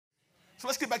So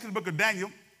let's get back to the book of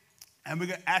Daniel, and we're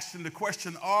going to ask them the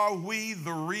question, are we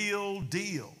the real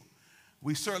deal?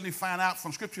 We certainly find out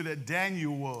from Scripture that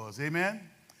Daniel was. Amen?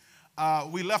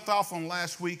 We left off on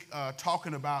last week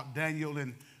talking about Daniel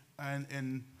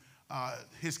and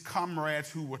his comrades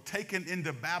who were taken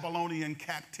into Babylonian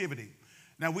captivity.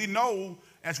 Now we know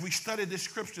as we study this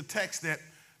scripture text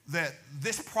that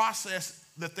this process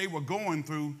that they were going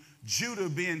through, Judah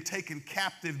being taken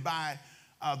captive by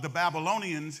the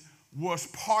Babylonians, was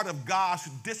part of God's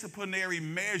disciplinary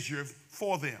measure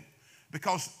for them.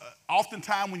 Because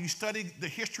oftentimes when you study the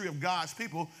history of God's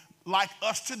people, like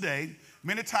us today,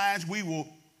 many times we will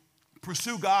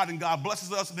pursue God and God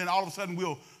blesses us, and then all of a sudden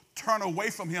we'll turn away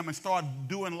from him and start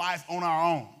doing life on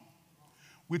our own.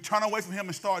 We turn away from him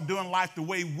and start doing life the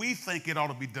way we think it ought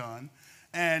to be done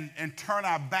and turn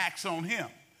our backs on him.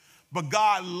 But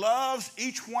God loves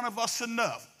each one of us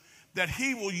enough that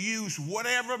he will use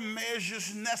whatever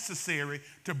measures necessary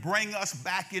to bring us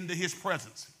back into his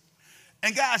presence.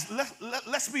 And guys,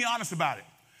 let's be honest about it.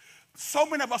 So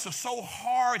many of us are so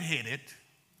hard-headed.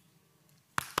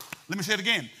 Let me say it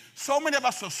again. So many of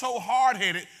us are so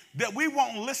hard-headed that we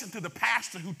won't listen to the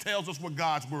pastor who tells us what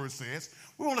God's word says.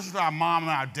 We won't listen to our mom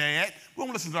and our dad. We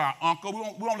won't listen to our uncle.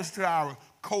 We won't listen to our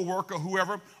co-worker,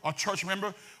 whoever, our church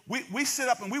member. We sit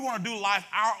up and we want to do life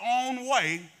our own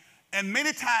way. And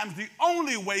many times the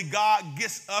only way God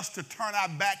gets us to turn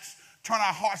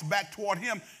our hearts back toward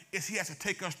him is he has to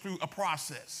take us through a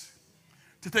process,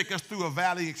 to take us through a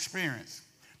valley experience,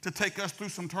 to take us through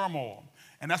some turmoil.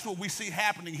 And that's what we see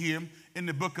happening here in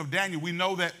the book of Daniel. We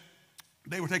know that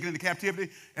they were taken into captivity,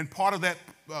 and part of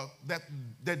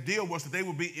that deal was that they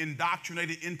would be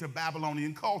indoctrinated into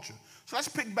Babylonian culture. So let's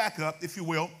pick back up, if you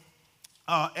will,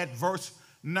 at verse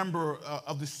number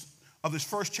of this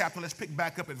first chapter. Let's pick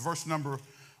back up at verse number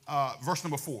 4.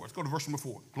 Let's go to verse number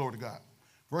 4. Glory to God.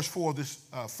 Verse 4 of this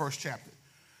first chapter.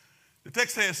 The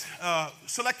text says,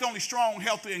 select only strong,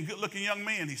 healthy, and good-looking young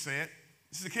men, he said.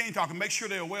 This is the king talking. Make sure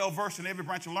they are well-versed in every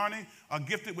branch of learning, are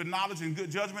gifted with knowledge and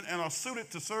good judgment, and are suited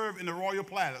to serve in the royal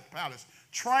palace.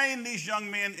 Train these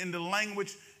young men in the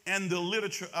language and the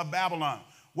literature of Babylon.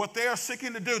 What they are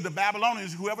seeking to do, the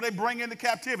Babylonians, whoever they bring into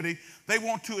captivity, they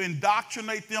want to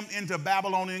indoctrinate them into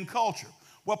Babylonian culture.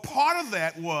 Well, part of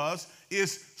that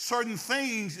is certain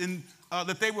things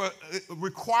that they were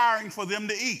requiring for them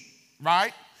to eat,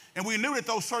 right? And we knew that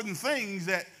those certain things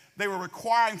that they were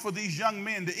requiring for these young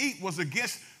men to eat was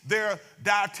against their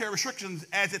dietary restrictions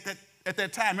as at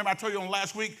that time. Remember I told you on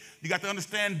last week, you got to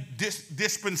understand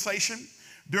dispensation.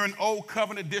 During Old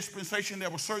Covenant dispensation, there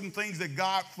were certain things that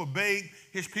God forbade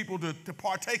his people to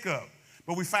partake of.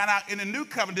 But we find out in the New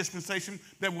Covenant dispensation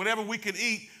that whatever we can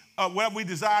eat, whatever we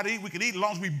desire to eat, we can eat as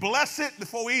long as we bless it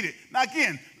before we eat it. Now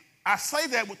again, I say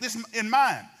that with this in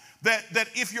mind, that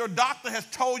if your doctor has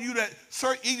told you that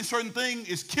eating certain thing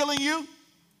is killing you,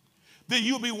 then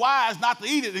you'll be wise not to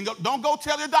eat it. And don't go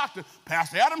tell your doctor,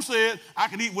 Pastor Adam said I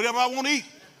can eat whatever I want to eat.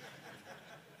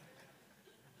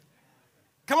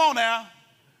 Come on now.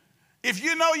 If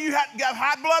you know you got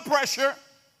high blood pressure,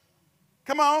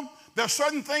 come on, there are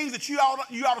certain things that you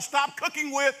ought to stop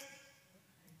cooking with.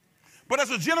 But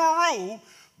as a general rule,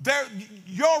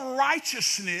 your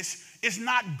righteousness is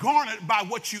not garnered by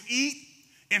what you eat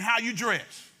and how you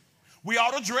dress. We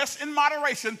ought to dress in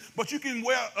moderation, but you can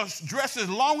wear a dress as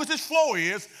long as its flow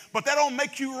is, but that don't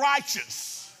make you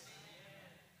righteous.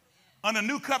 Under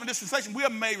New Covenant dispensation, we are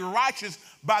made righteous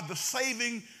by the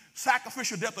saving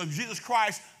sacrificial death of Jesus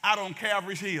Christ out on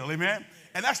Calvary's hill, amen?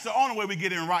 And that's the only way we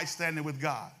get in right standing with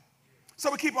God. So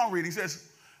we keep on reading. He says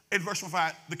in verse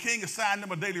 5, the king assigned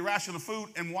them a daily ration of food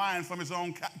and wine from his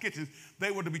own kitchen.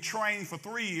 They were to be trained for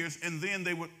 3 years, and then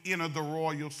they would enter the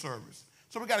royal service.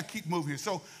 So we got to keep moving here.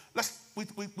 So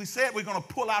we said we're going to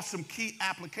pull out some key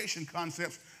application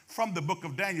concepts from the book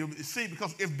of Daniel. See,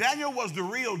 because if Daniel was the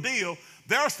real deal,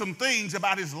 there are some things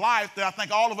about his life that I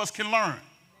think all of us can learn.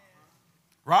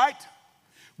 Right?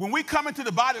 When we come into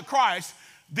the body of Christ,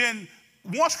 then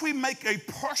once we make a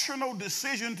personal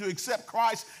decision to accept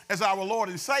Christ as our Lord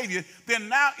and Savior, then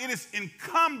now it is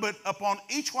incumbent upon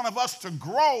each one of us to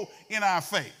grow in our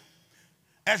faith.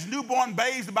 As newborn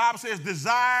babes, the Bible says,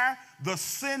 desire the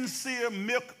sincere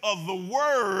milk of the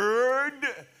word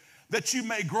that you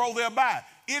may grow thereby.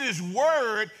 It is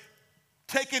word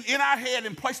taken in our head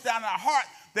and placed down in our heart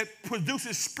that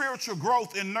produces spiritual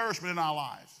growth and nourishment in our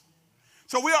lives.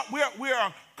 So we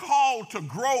are called to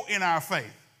grow in our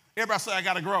faith. Everybody say, I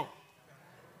got to grow.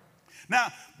 Now,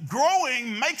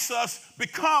 growing makes us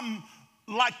become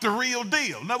like the real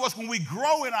deal. In other words, when we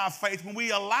grow in our faith, when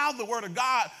we allow the Word of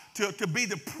God to be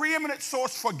the preeminent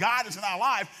source for guidance in our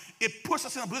life, it puts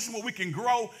us in a position where we can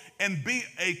grow and be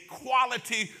a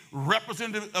quality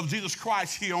representative of Jesus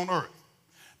Christ here on earth.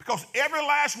 Because every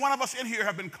last one of us in here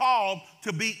have been called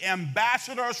to be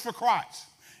ambassadors for Christ.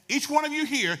 Each one of you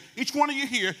here, each one of you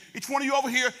here, each one of you over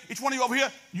here, each one of you over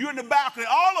here, you in the balcony,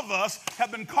 all of us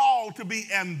have been called to be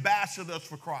ambassadors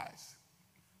for Christ.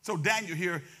 So Daniel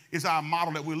here is our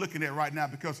model that we're looking at right now,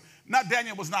 because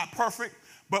Daniel was not perfect,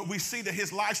 but we see that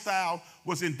his lifestyle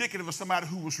was indicative of somebody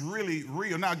who was really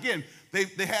real. Now again,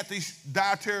 they had these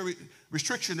dietary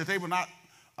restrictions that they were not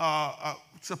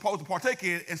supposed to partake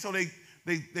in, and so they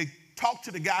talked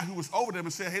to the guy who was over them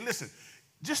and said, hey, listen,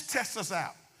 just test us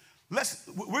out.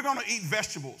 We're going to eat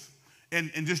vegetables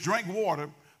and just drink water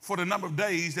for the number of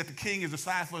days that the king is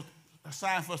assigned for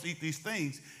us to eat these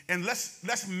things. And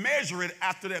let's measure it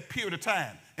after that period of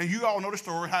time. And you all know the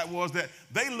story, how it was that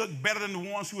they looked better than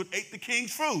the ones who had ate the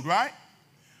king's food, right?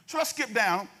 So let's skip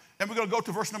down, and we're going to go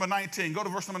to verse number 19. Go to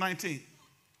verse number 19.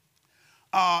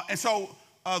 And so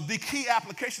the key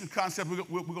application concept,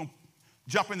 we're going to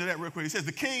jump into that real quick. It says,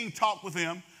 the king talked with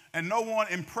him, and no one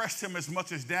impressed him as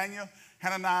much as Daniel,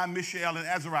 Hananiah, Mishael, and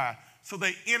Azariah. So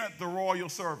they entered the royal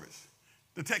service.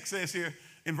 The text says here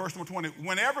in verse number 20,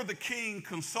 whenever the king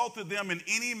consulted them in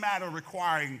any matter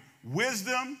requiring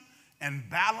wisdom and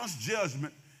balanced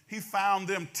judgment, he found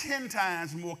them 10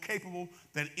 times more capable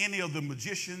than any of the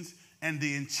magicians and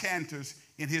the enchanters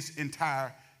in his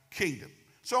entire kingdom.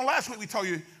 So last week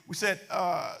we said,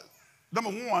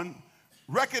 number one,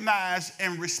 recognize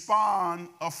and respond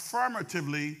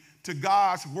affirmatively to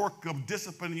God's work of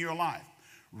discipline in your life.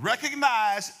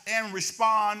 Recognize and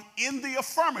respond in the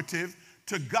affirmative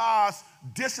to God's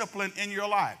discipline in your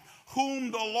life.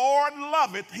 Whom the Lord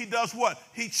loveth, he does what?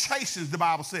 He chastens, the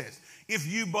Bible says. If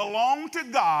you belong to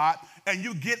God and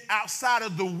you get outside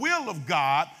of the will of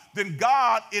God, then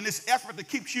God, in his effort to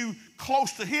keep you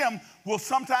close to him, will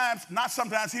sometimes, not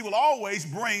sometimes, he will always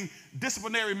bring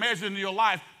disciplinary measures into your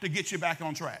life to get you back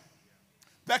on track.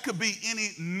 That could be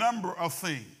any number of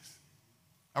things.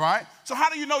 All right? So how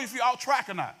do you know if you're off track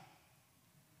or not?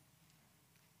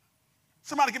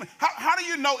 Somebody give me, how do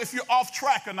you know if you're off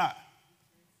track or not?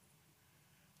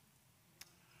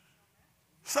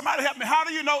 Somebody help me. How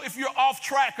do you know if you're off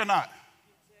track or not?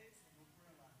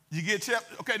 You get checked?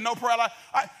 Okay, no prayer life.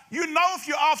 You know if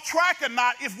you're off track or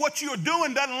not if what you're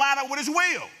doing doesn't line up with his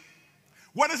will.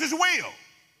 What is his will?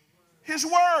 His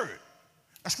word.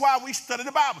 That's why we study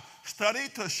the Bible. Study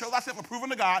to show thyself approved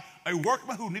unto God, a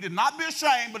workman who needed not be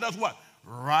ashamed, but does what?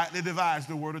 Rightly divides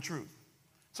the word of truth.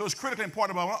 So it's critically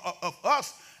important of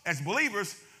us as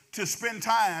believers to spend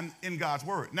time in God's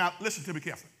word. Now, listen to me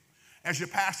carefully. As your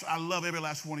pastor, I love every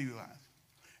last one of you guys.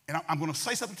 And I'm going to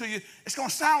say something to you. It's going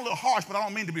to sound a little harsh, but I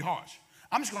don't mean to be harsh.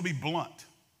 I'm just going to be blunt.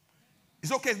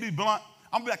 It's okay to be blunt.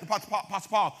 I'm going to be like the Apostle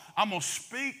Paul. I'm going to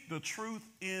speak the truth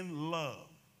in love.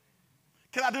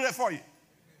 Can I do that for you?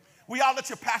 Will y'all let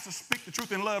your pastor speak the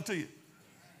truth in love to you?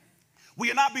 Will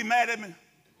you not be mad at me?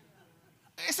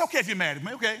 It's okay if you're mad at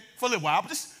me, okay, for a little while, but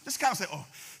just kind of say, oh,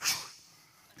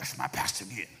 that's my pastor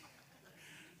again.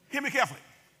 Hear me carefully.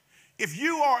 If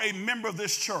you are a member of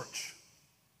this church,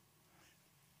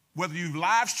 whether you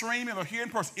live stream it or here in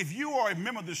person, if you are a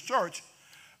member of this church,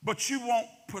 but you won't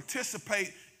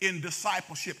participate in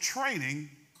discipleship training,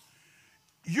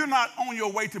 you're not on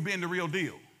your way to being the real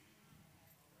deal.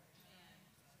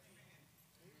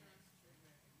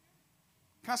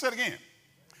 Can I say it again?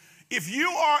 If you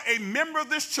are a member of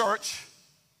this church,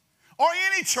 or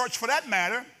any church for that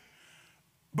matter,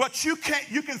 but you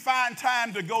can find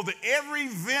time to go to every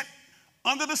event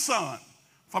under the sun,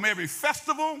 from every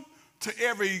festival to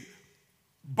every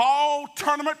ball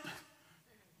tournament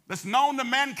that's known to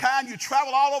mankind. You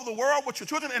travel all over the world with your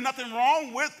children, and nothing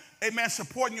wrong with, amen,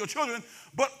 supporting your children.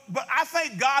 But I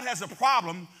think God has a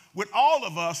problem with all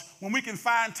of us when we can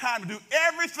find time to do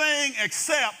everything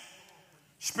except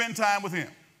spend time with him.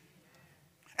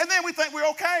 And then we think we're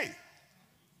okay.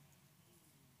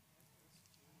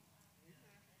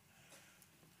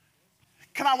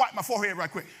 Can I wipe my forehead right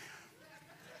quick?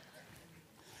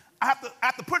 I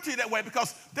have to put it to you that way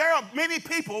because there are many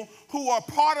people who are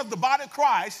part of the body of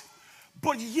Christ,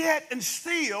 but yet and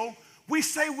still we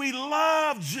say we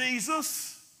love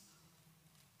Jesus,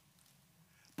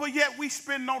 but yet we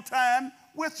spend no time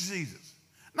with Jesus.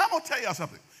 Now I'm going to tell y'all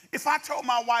something. If I told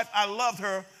my wife I loved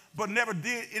her but never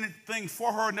did anything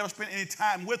for her, never spent any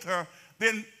time with her,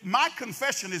 then my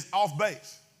confession is off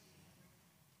base.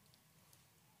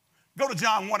 Go to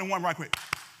John 1:1 right quick.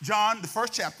 John, the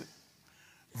first chapter,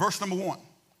 verse number 1.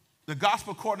 The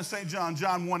gospel according to St. John,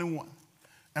 John 1:1.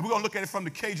 And we're going to look at it from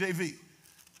the KJV,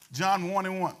 John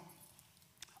 1:1.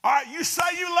 All right, you say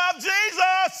you love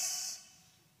Jesus.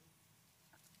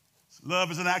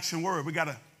 Love is an action word. We got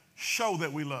to show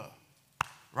that we love,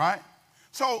 right?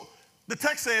 So the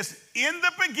text says, in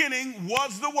the beginning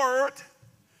was the Word,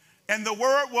 and the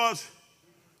Word was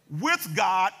with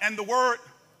God, and the Word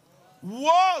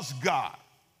was God.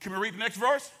 Can we read the next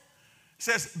verse? It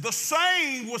says, the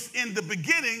same was in the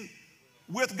beginning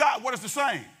with God. What is the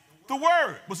same? The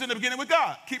Word was in the beginning with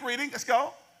God. Keep reading. Let's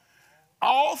go.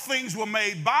 All things were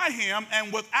made by him,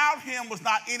 and without him was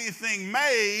not anything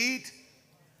made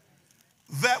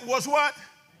that was what?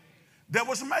 That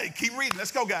was made. Keep reading.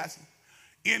 Let's go, guys.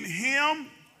 In him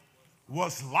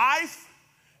was life,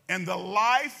 and the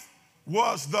life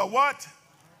was the what?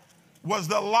 Was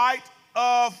the light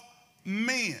of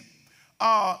men.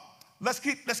 Let's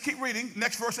keep reading.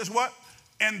 Next verse says what?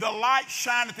 And the light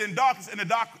shineth in darkness, and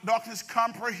the darkness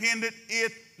comprehended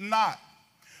it not.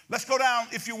 Let's go down,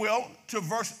 if you will, to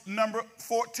verse number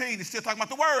 14. It's still talking about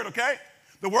the Word, okay?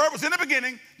 The Word was in the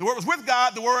beginning. The Word was with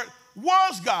God. The Word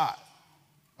was God.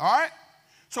 All right?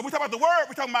 So we talk about the Word.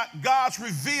 We're talking about God's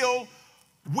revealed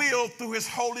will through his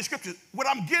holy scriptures. What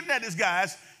I'm getting at is,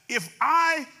 guys, if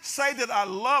I say that I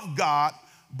love God,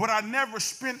 but I never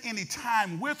spend any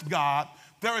time with God,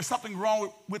 there is something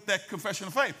wrong with that confession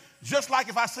of faith. Just like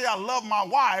if I say I love my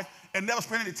wife and never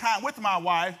spend any time with my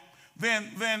wife,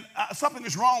 then something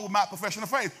is wrong with my profession of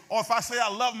faith. Or if I say I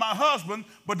love my husband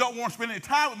but don't want to spend any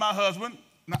time with my husband,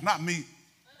 not me.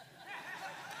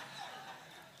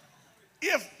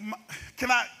 I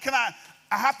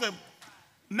have to,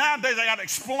 nowadays I got to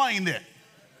explain that.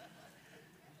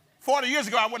 40 years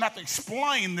ago, I wouldn't have to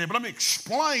explain that, but let me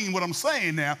explain what I'm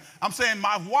saying now. I'm saying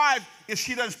my wife, if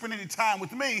she doesn't spend any time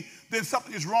with me, then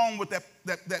something is wrong with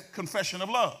that confession of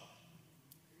love,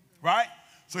 right?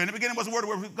 So in the beginning was the Word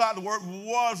was God, the Word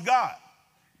was God.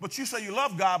 But you say you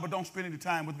love God, but don't spend any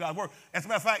time with God's Word. As a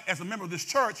matter of fact, as a member of this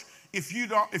church, if you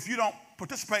don't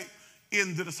participate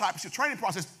in the discipleship training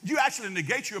process, you actually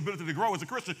negate your ability to grow as a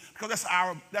Christian, because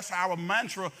that's our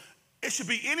mantra. It should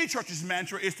be any church's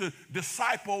mantra, is to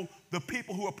disciple the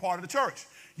people who are part of the church.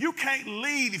 You can't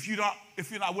lead if you're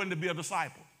not willing to be a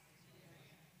disciple.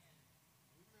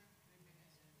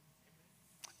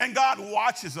 And God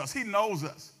watches us. He knows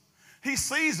us. He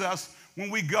sees us when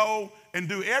we go and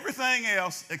do everything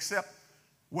else except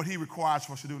what he requires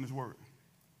for us to do in his Word.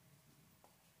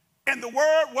 And the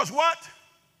Word was what?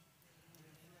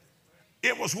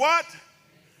 It was what?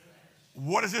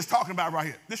 What is this talking about right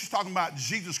here? This is talking about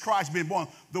Jesus Christ being born.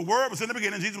 The Word was in the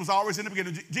beginning. Jesus was always in the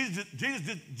beginning. Jesus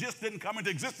just didn't come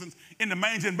into existence in the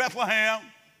manger in Bethlehem.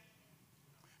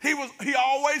 He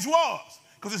always was,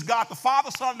 because it's God the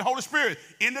Father, Son, and the Holy Spirit.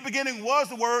 In the beginning was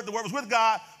the Word was with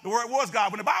God, the Word was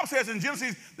God. When the Bible says in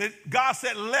Genesis that God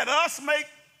said, let us make,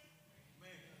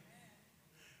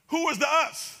 who is the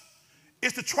us?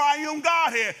 It's the triune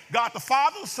Godhead, God the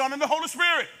Father, the Son, and the Holy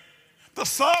Spirit. The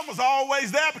Son was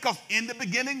always there because in the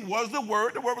beginning was the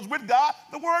Word was with God,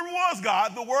 the Word was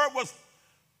God, the Word was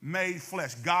made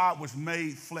flesh. God was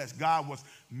made flesh. God was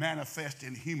manifest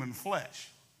in human flesh.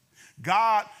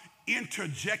 God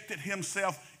interjected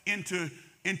himself into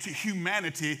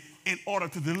humanity in order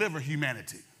to deliver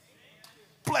humanity.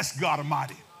 Bless God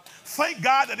Almighty. Thank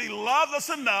God that he loved us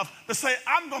enough to say,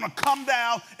 I'm going to come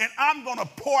down and I'm going to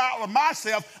pour out of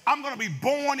myself. I'm going to be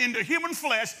born into human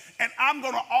flesh, and I'm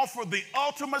going to offer the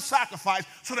ultimate sacrifice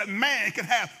so that man can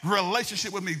have a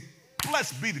relationship with me.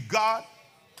 Blessed be to God.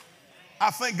 I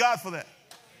thank God for that.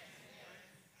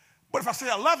 But if I say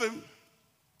I love him,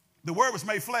 the Word was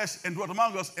made flesh and dwelt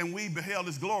among us, and we beheld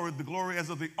his glory, the glory as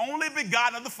of the only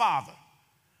begotten of the Father,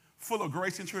 full of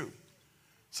grace and truth.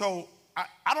 So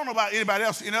I don't know about anybody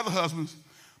else, any other husbands,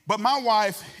 but my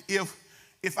wife,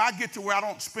 if I get to where I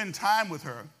don't spend time with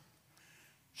her,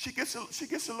 she gets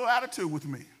a little attitude with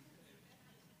me.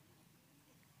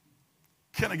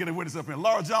 Can I get a witness up here?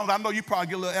 Laura Jones, I know you probably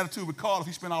get a little attitude with Carl if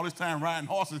he spent all this time riding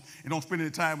horses and don't spend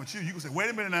any time with you. You can say, wait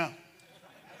a minute now.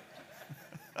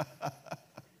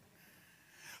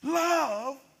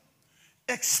 Love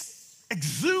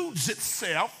exudes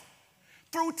itself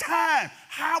through time.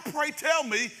 How, pray tell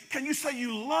me, can you say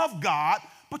you love God,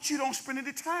 but you don't spend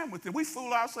any time with him? We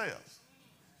fool ourselves.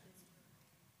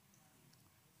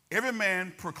 Every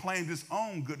man proclaims his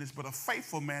own goodness, but a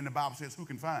faithful man, the Bible says, who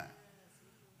can find?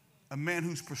 A man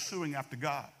who's pursuing after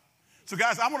God. So,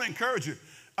 guys, I want to encourage you.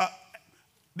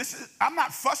 I'm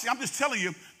not fussy. I'm just telling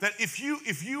you that if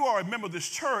you are a member of this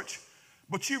church,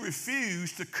 but you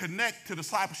refuse to connect to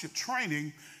discipleship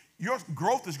training, your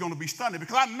growth is going to be stunted.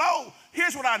 Because I know,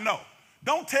 here's what I know.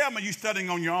 Don't tell me you're studying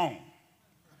on your own.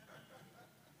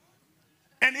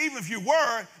 And even if you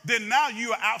were, then now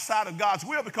you are outside of God's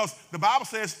will, because the Bible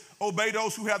says, obey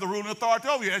those who have the ruling authority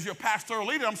over you. As your pastoral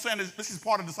leader, I'm saying this is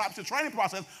part of the discipleship training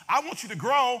process. I want you to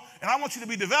grow, and I want you to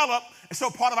be developed. And so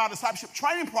part of our discipleship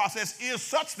training process is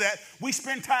such that we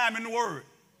spend time in the Word.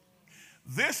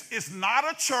 This is not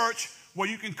a church where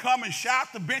you can come and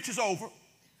shout the benches over,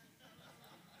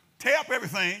 tear up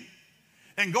everything,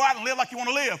 and go out and live like you want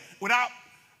to live without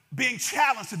being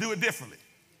challenged to do it differently.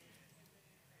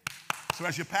 So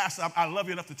as your pastor, I love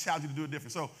you enough to challenge you to do it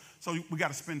different. So we got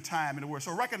to spend time in the Word.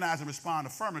 So recognize and respond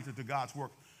affirmatively to God's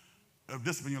work of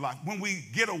discipline in your life. When we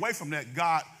get away from that,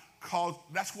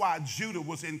 that's why Judah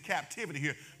was in captivity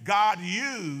here. God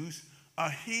used a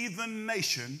heathen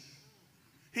nation.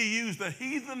 He used a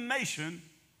heathen nation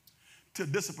to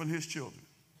discipline his children.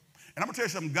 And I'm going to tell you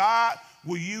something. God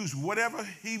will use whatever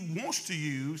he wants to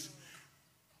use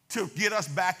to get us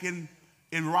back in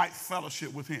right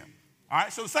fellowship with him. All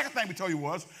right, so the second thing we told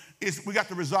you is we got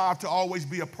to resolve to always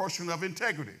be a person of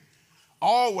integrity.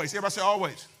 Always. Everybody say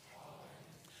always.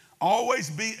 Always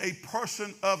be a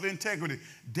person of integrity.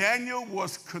 Daniel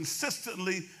was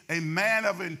consistently a man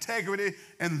of integrity,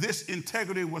 and this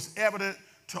integrity was evident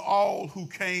to all who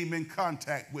came in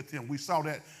contact with him. We saw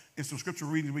that in some scripture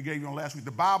readings we gave you on last week.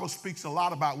 The Bible speaks a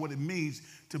lot about what it means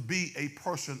to be a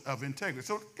person of integrity.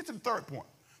 So get to the third point.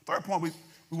 Third point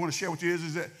we want to share with you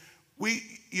is that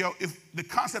if the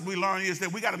concept we learn is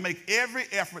that we got to make every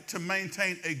effort to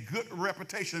maintain a good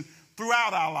reputation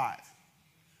throughout our life.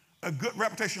 A good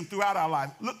reputation throughout our life.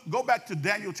 Look, go back to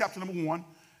Daniel chapter number 1,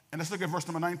 and let's look at verse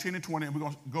number 19 and 20, and we're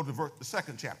going to go to the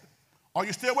second chapter. Are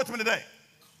you still with me today?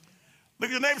 Look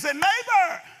at your neighbor and say,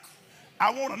 neighbor,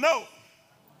 I want to know,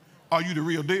 are you the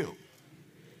real deal?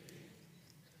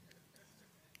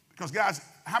 Because guys,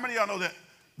 how many of y'all know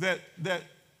that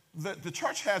the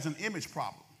church has an image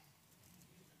problem?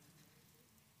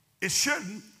 It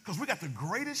shouldn't, because we got the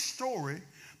greatest story,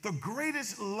 the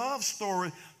greatest love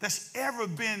story that's ever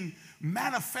been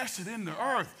manifested in the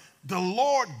earth. The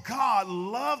Lord God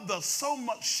loved us so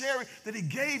much, Sherry, that he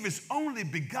gave his only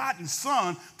begotten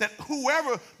son, that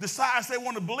whoever decides they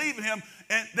want to believe in him,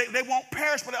 and they won't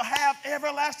perish, but they'll have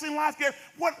everlasting life.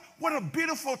 What a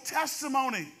beautiful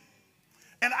testimony.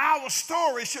 And our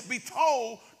story should be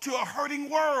told to a hurting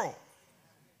world.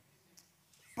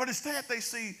 But instead, they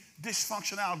see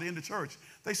dysfunctionality in the church.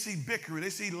 They see bickering. They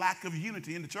see lack of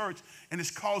unity in the church, and it's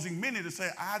causing many to say,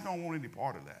 I don't want any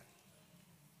part of that.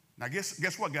 Now,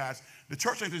 guess what, guys? The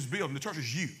church ain't this building. The church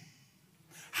is you.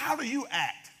 How do you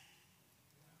act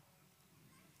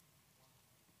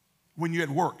when you're at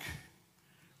work,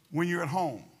 when you're at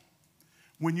home,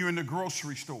 when you're in the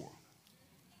grocery store?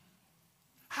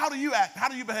 How do you act? How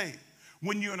do you behave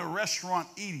when you're in a restaurant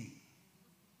eating?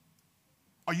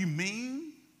 Are you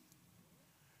mean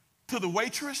to the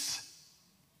waitress?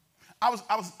 I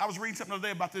was reading something the other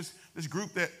day about this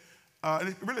group that, and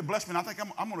it really blessed me, and I think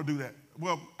I'm going to do that.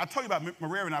 Well, I told you about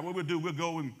Maria and I. What we'll do, we'll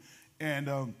go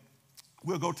and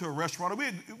we'll go to a restaurant,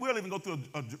 or we'll even go to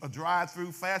a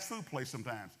drive-through fast food place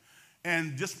sometimes.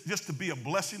 And just to be a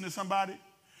blessing to somebody,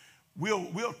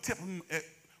 we'll tip them.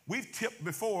 We've tipped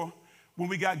before when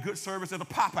we got good service at a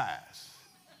Popeyes,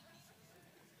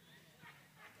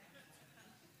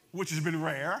 which has been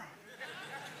rare.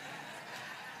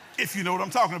 If you know what I'm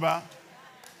talking about.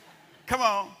 Come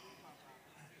on.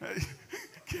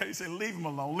 You say, leave him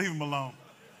alone, leave him alone.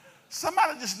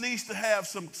 Somebody just needs to have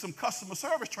some customer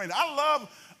service training. I love,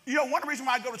 one reason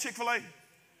why I go to Chick-fil-A,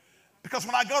 because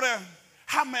when I go there,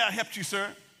 how may I help you, sir?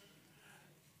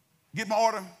 Get my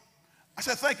order. I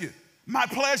said, thank you. My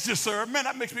pleasure, sir. Man,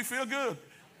 that makes me feel good.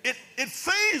 It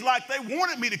seems like they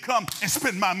wanted me to come and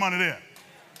spend my money there.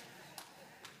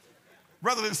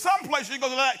 Rather than some places you go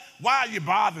to like, why are you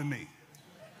bothering me?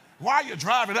 Why are you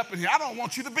driving up in here? I don't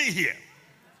want you to be here.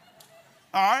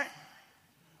 All right?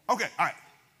 Okay, all right.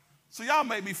 So y'all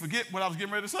made me forget what I was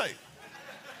getting ready to say.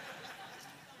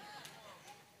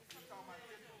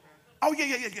 Oh,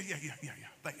 yeah.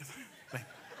 Thank you.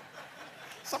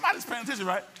 Somebody's paying attention,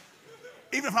 right?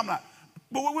 Even if I'm not.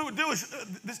 But what we would do is,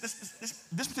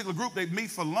 this particular group, they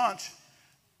meet for lunch,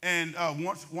 and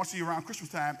once a year around Christmas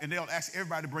time, and they'll ask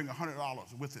everybody to bring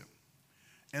 $100 with them.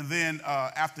 And then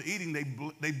after eating,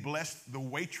 they blessed the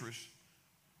waitress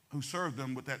who served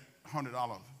them with that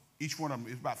 $100. Each one of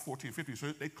them is about $1,450.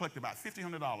 So they collected about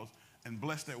 $1,500 and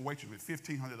blessed that waitress with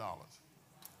 $1,500.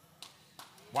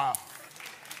 Wow.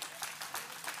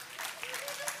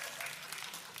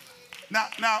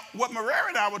 Now, what Maria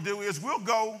and I will do is we'll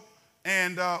go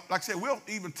and, like I said, we'll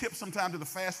even tip sometime to the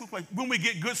fast food place when we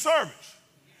get good service.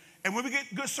 And when we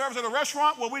get good service at a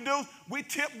restaurant, what we do, we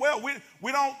tip well.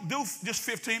 We don't do just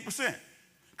 15%.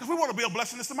 Because we want to be a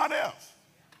blessing to somebody else.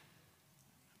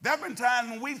 There have been times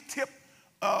when we tip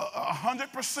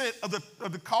 100%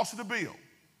 of the cost of the bill.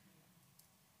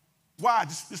 Why?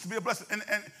 Just to be a blessing.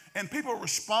 And people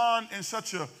respond in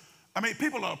such a,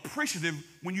 people are appreciative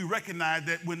when you recognize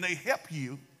that when they help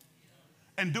you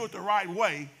and do it the right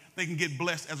way, they can get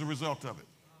blessed as a result of it.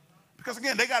 Because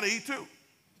again, they got to eat too.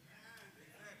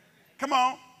 Come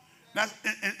on. Now,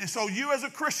 and so you as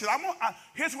a Christian,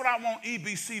 here's what I want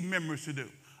EBC members to do.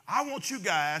 I want you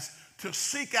guys to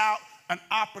seek out an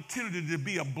opportunity to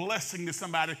be a blessing to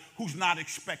somebody who's not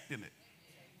expecting it.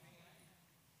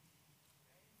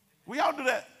 We all do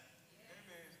that.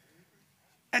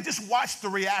 And just watch the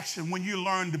reaction when you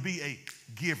learn to be a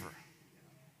giver.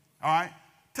 All right?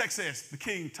 Text says, the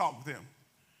king talked with him,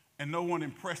 and no one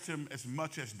impressed him as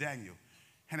much as Daniel,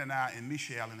 Hananiah, and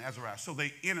Mishael, and Azariah. So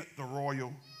they entered the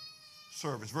royal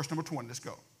service. Verse number 20, let's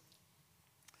go.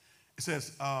 It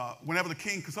says, whenever the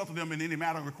king consulted them in any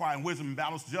matter requiring wisdom and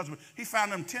balanced judgment, he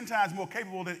found them 10 times more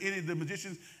capable than any of the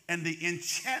magicians and the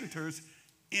enchanters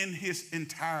in his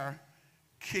entire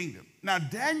kingdom. Now,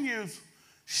 Daniel's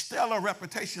stellar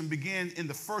reputation began in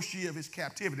the first year of his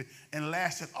captivity and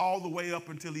lasted all the way up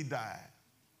until he died.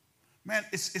 Man,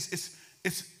 it's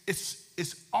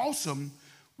awesome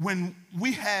when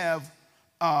we have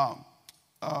a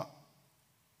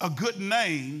good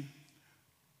name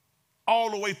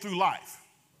all the way through life.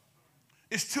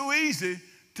 It's too easy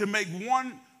to make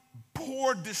one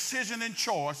poor decision and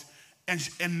choice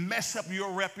and mess up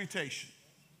your reputation.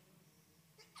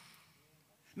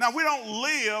 Now, we don't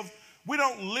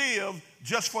live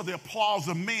just for the applause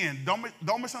of men.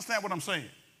 Don't misunderstand what I'm saying.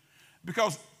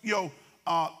 Because,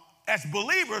 as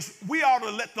believers, we ought to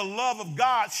let the love of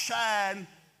God shine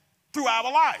through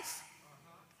our life.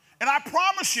 And I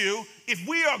promise you, if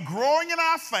we are growing in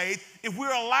our faith, if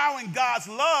we're allowing God's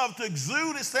love to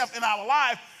exude itself in our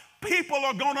life, people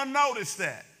are going to notice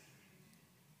that.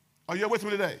 Are you with me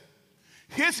today?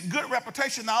 His good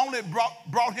reputation not only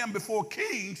brought him before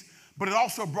kings, but it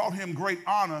also brought him great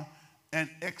honor and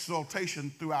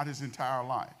exaltation throughout his entire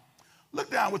life. Look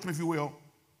down with me, if you will.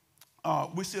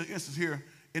 We see an instance here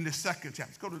in the second chapter.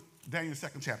 Let's go to Daniel's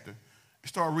second chapter and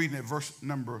start reading at verse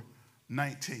number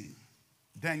 19.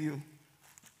 Daniel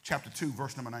chapter 2,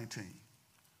 verse number 19.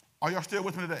 Are y'all still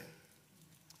with me today?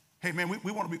 Hey, man,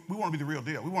 we want to be the real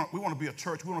deal. We want to be a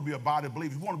church. We want to be a body of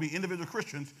believers. We want to be individual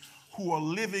Christians who are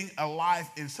living a life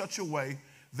in such a way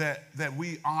that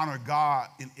we honor God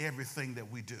in everything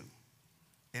that we do.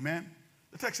 Amen?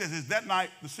 The text says, that night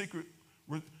the secret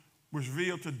was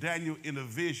revealed to Daniel in a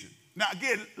vision. Now,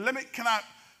 again,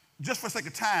 just for the sake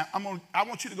of time, I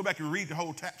want you to go back and read the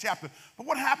whole chapter. But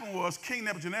what happened was King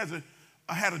Nebuchadnezzar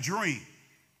had a dream.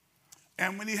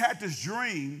 And when he had this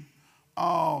dream,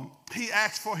 he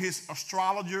asked for his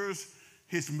astrologers,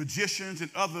 his magicians,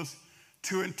 and others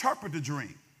to interpret the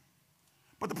dream.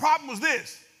 But the problem was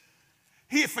this.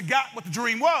 He had forgot what the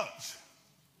dream was.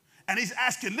 And he's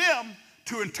asking them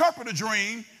to interpret a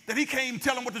dream that he can't even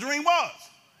tell them what the dream was.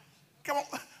 Come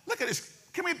on, look at this.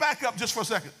 Can we back up just for a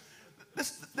second?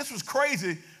 This was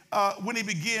crazy when he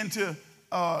began to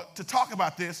talk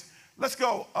about this. Let's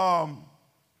go.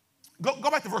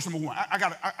 Go back to verse number 1.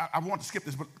 I want to skip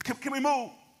this, but can we move?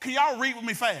 Can y'all read with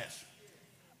me fast?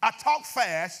 I talk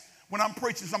fast when I'm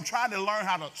preaching, so I'm trying to learn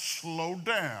how to slow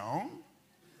down.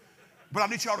 But I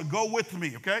need y'all to go with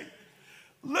me, okay?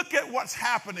 Look at what's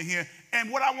happening here. And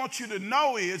what I want you to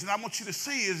know is, and I want you to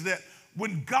see is that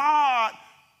when God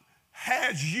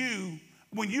has you,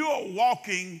 when you are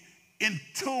walking in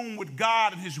tune with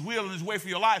God and his will and his way for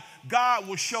your life, God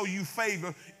will show you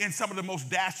favor in some of the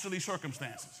most dastardly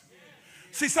circumstances.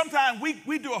 See, sometimes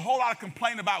we do a whole lot of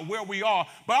complaining about where we are,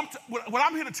 but what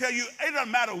I'm here to tell you, it doesn't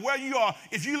matter where you are.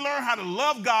 If you learn how to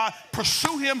love God,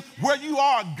 pursue him where you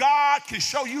are, God can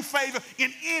show you favor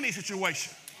in any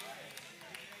situation.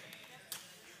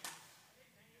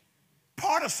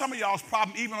 Part of some of y'all's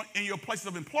problem, even in your places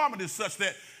of employment, is such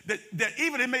that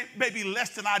even it may be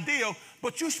less than ideal,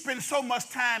 but you spend so much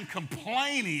time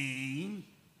complaining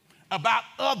about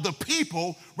other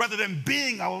people rather than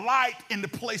being a light in the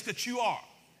place that you are.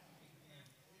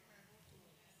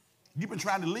 You've been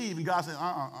trying to leave, and God said,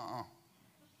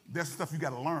 There's some stuff you got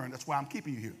to learn. That's why I'm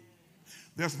keeping you here.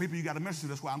 There's some people you got to minister to.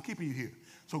 That's why I'm keeping you here.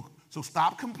 So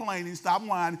stop complaining, stop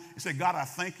whining, and say, God, I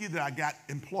thank you that I got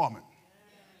employment.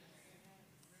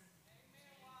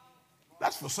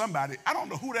 That's for somebody. I don't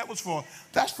know who that was for.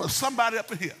 That's for somebody up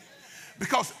in here.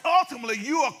 Because ultimately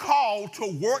you are called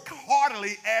to work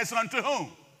heartily as unto whom?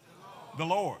 The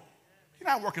Lord. You're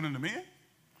not working unto men.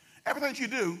 Everything you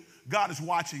do, God is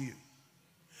watching you.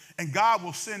 And God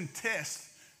will send tests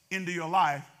into your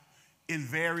life in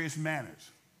various manners.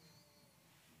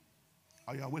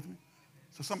 Are y'all with me?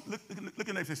 So look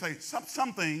at they say,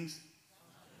 some things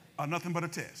are nothing but a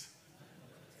test.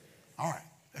 All right,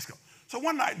 let's go. So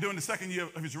one night during the second year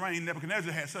of his reign,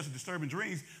 Nebuchadnezzar had such disturbing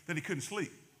dreams that he couldn't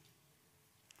sleep.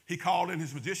 He called in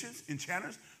his magicians,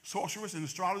 enchanters, sorcerers, and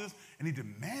astrologers, and he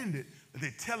demanded that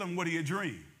they tell him what he had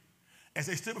dreamed. As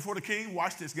they stood before the king,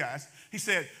 watch this, guys. He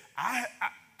said,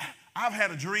 I've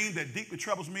had a dream that deeply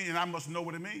troubles me, and I must know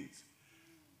what it means.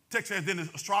 Text says, then the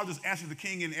astrologers answered the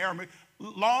king in Aramaic,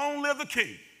 long live the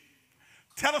king.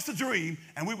 Tell us the dream,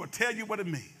 and we will tell you what it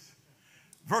means.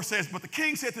 Verse says, but the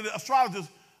king said to the astrologers,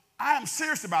 I am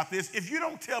serious about this. If you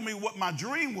don't tell me what my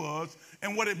dream was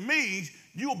and what it means,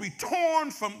 you will be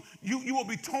torn you will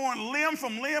be torn limb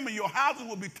from limb, and your houses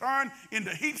will be turned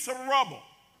into heaps of rubble.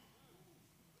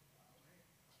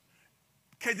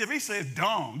 KJV says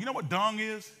dung. You know what dung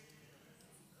is?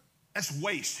 That's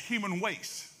waste, human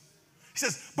waste. He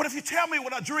says, but if you tell me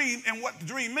what I dream and what the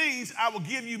dream means, I will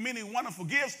give you many wonderful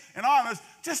gifts and honors.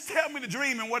 Just tell me the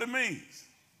dream and what it means.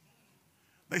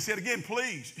 They said again,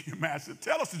 please, your master,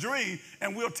 tell us the dream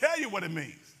and we'll tell you what it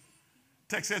means.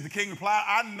 Text says, the king replied,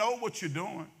 I know what you're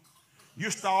doing.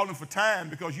 You're stalling for time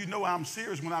because you know I'm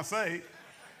serious when I say,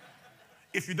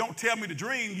 if you don't tell me the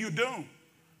dream, you're doomed.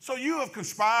 So you have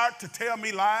conspired to tell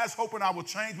me lies, hoping I will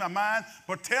change my mind.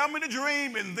 But tell me the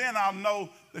dream, and then I'll know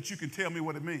that you can tell me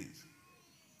what it means.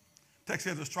 Text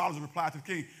says, the astrologer replied to the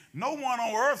king, no one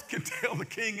on earth can tell the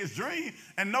king his dream,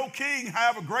 and no king,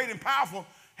 however great and powerful,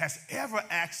 has ever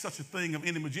asked such a thing of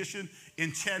any magician,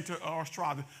 enchanter, or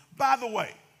astrologer. By the way,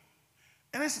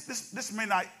 and this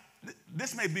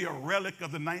may be a relic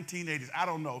of the 1980s. I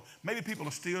don't know. Maybe people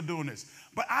are still doing this.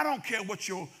 But I don't care what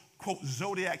your, quote,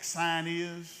 zodiac sign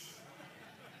is.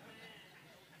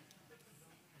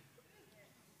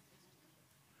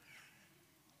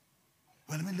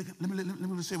 Well, let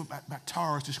me say about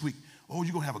Taurus this week. Oh,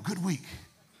 you're going to have a good week.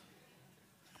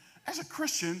 As a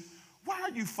Christian, why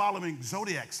are you following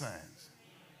zodiac signs?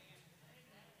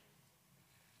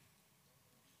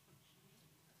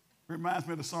 Reminds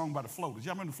me of the song by the Floaters.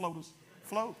 Y'all remember the Floaters?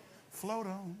 Float, float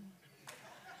on.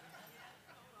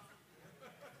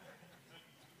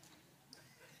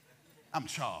 I'm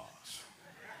Charles.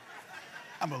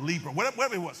 I'm a Libra,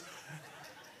 whatever it was.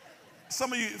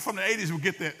 Some of you from the 80s will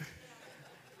get that.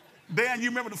 Dan, you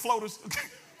remember the Floaters?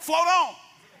 Float on.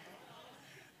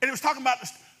 And it was talking about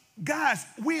this. Guys,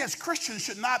 we as Christians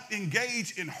should not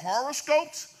engage in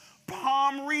horoscopes,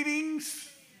 palm readings,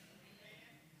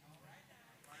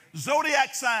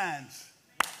 zodiac signs.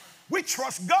 We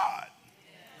trust God.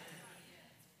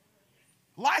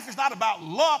 Life is not about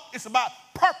luck, it's about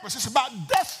purpose, it's about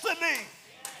destiny.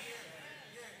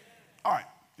 All right,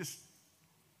 just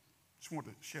want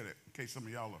to share that in case some of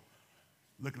y'all are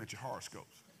looking at your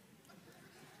horoscopes.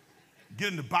 Get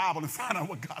in the Bible and find out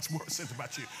what God's word says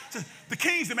about you. Says, the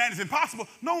king's demand is impossible.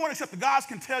 No one except the gods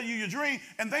can tell you your dream,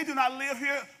 and they do not live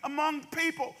here among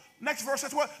people. Next verse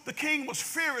says what? The king was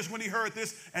furious when he heard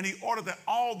this, and he ordered that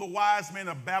all the wise men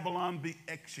of Babylon be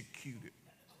executed.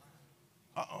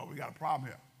 Uh-oh, we got a problem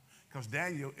here. Because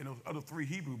Daniel and those other 3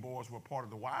 Hebrew boys were part of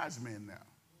the wise men now.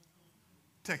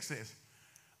 Text says,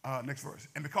 next verse,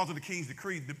 and because of the king's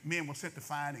decree, the men were sent to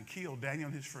find and kill Daniel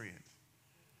and his friends.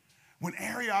 When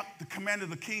Arioch, the commander of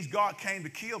the king's guard, came to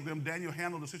kill them, Daniel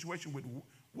handled the situation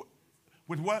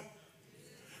with what?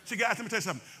 See, guys, let me tell you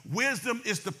something. Wisdom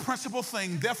is the principal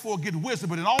thing. Therefore, get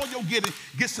wisdom. But in all you're getting,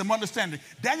 get some understanding.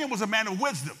 Daniel was a man of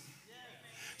wisdom.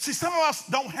 See, some of us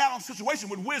don't handle a situation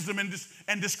with wisdom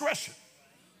and discretion.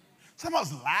 Some of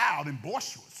us loud and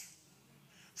boisterous.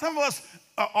 Some of us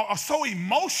are so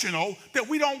emotional that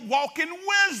we don't walk in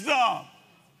wisdom.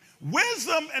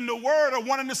 Wisdom and the word are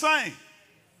one and the same.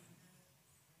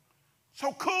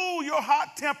 So cool your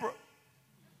hot temper.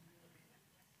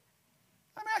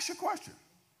 Let me ask you a question.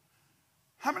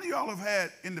 How many of y'all have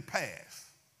had in the past,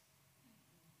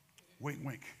 wink,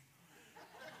 wink,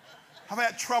 have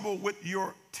had trouble with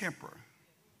your temper?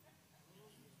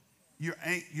 You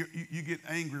get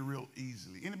angry real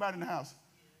easily. Anybody in the house?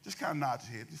 Just kind of nod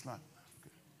your head. Just like,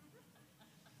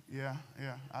 okay.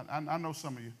 Yeah. I know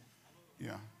some of you.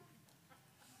 Yeah.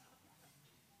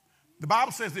 The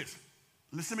Bible says this.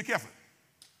 Listen to me carefully.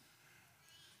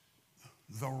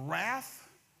 The wrath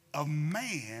of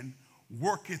man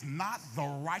worketh not the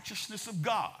righteousness of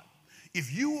God.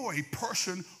 If you are a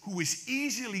person who is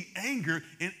easily angered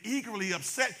and eagerly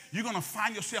upset, you're going to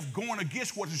find yourself going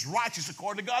against what is righteous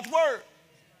according to God's word.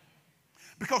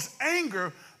 Because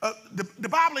anger, the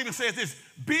Bible even says this,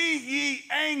 be ye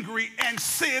angry and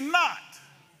sin not.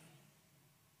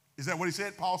 Is that what he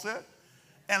said, Paul said?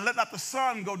 And let not the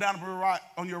sun go down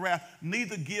on your wrath,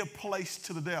 neither give place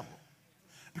to the devil.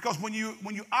 Because when you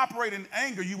operate in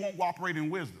anger, you won't operate in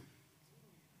wisdom.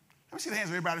 Let me see the hands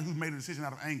of everybody who's made a decision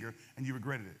out of anger and you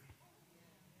regretted it.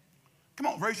 Come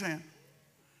on, raise your hand.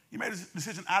 You made a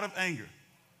decision out of anger.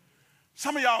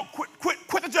 Some of y'all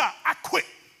quit the job. I quit.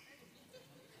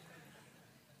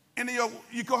 And then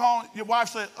you go home, your wife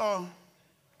said,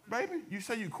 baby, you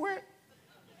say you quit?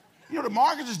 You know, the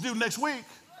mortgage is due next week.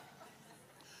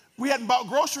 We hadn't bought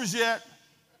groceries yet.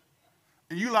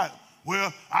 And you like,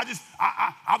 well, I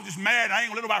was just mad. I ain't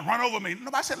gonna let nobody run over me.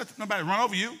 Nobody said let nobody run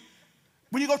over you.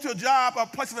 When you go to a job, a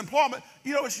place of employment,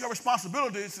 you know it's your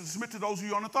responsibility to submit to those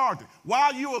who are in authority.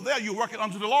 While you are there, you're working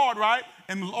under the Lord, right?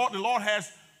 And the Lord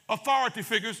has authority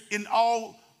figures in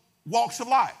all walks of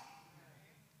life.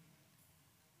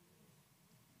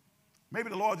 Maybe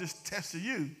the Lord just tested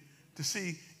you to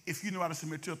see if you know how to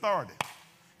submit to authority.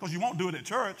 Because you won't do it at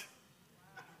church.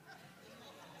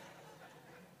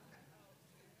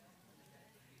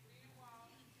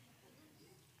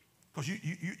 Because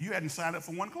you hadn't signed up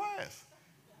for one class.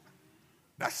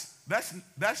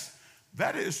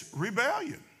 That is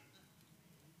rebellion.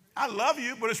 I love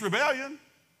you, but it's rebellion.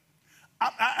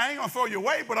 I ain't going to throw you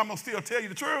away, but I'm going to still tell you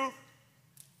the truth.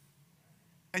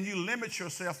 And you limit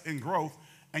yourself in growth,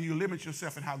 and you limit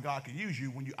yourself in how God can use you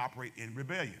when you operate in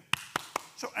rebellion.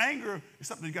 So anger is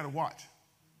something you got to watch.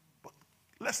 But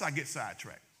let's not get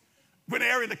sidetracked. When the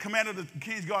area the commander of the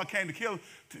king's guard came to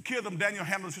kill them, Daniel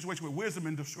handled the situation with wisdom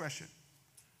and discretion.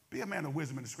 Be a man of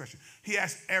wisdom and discretion. He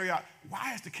asked Arioch, why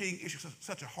has the king issued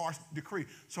such a harsh decree?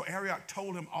 So Arioch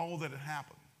told him all that had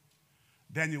happened.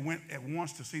 Daniel went at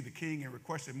once to see the king and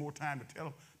requested more time to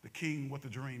tell the king what the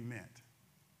dream meant.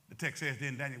 The text says,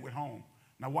 then Daniel went home.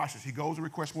 Now watch this. He goes and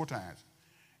requests more times.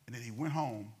 And then he went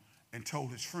home and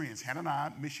told his friends,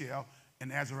 Hananiah, Mishael,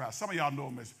 and Azariah. Some of y'all know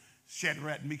him as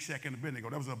Shadrach, Meshach, and Abednego.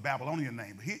 That was a Babylonian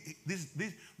name. But this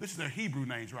is their Hebrew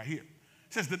names right here.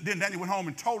 It says that then Daniel went home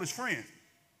and told his friends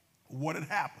what had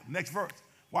happened. Next verse.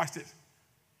 Watch this.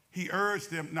 He urged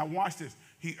them, now watch this.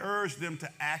 He urged them to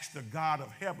ask the God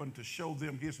of heaven to show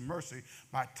them his mercy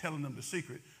by telling them the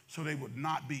secret so they would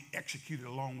not be executed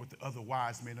along with the other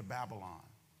wise men of Babylon.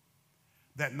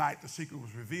 That night, the secret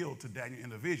was revealed to Daniel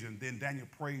in a vision. Then Daniel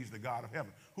praised the God of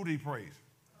heaven. Who did he praise?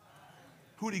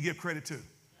 Who did he give credit to?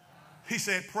 He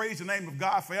said, praise the name of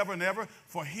God forever and ever,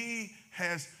 for he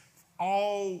has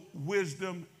all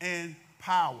wisdom and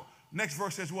power. Next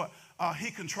verse says what?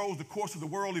 He controls the course of the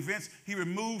world events. He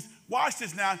removes, watch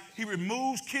this now, he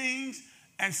removes kings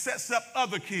and sets up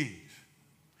other kings.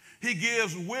 He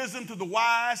gives wisdom to the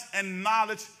wise and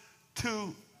knowledge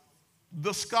to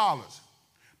the scholars.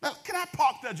 Now, can I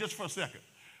park there just for a second?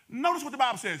 Notice what the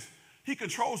Bible says. He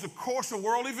controls the course of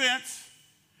world events.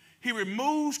 He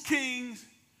removes kings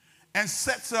and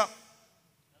sets up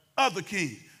other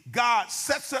kings. God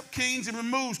sets up kings and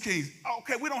removes kings.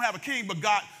 Okay, we don't have a king, but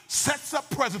God sets up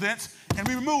presidents and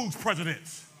removes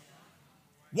presidents.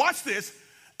 Watch this.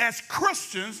 As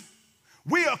Christians,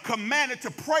 we are commanded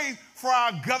to pray for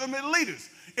our government leaders.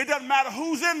 It doesn't matter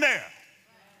who's in there.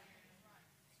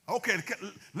 Okay,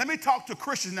 let me talk to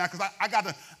Christians now because I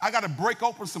got to break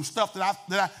open some stuff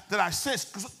that I sense.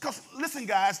 Because listen,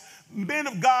 guys, men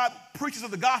of God, preachers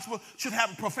of the gospel should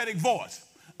have a prophetic voice.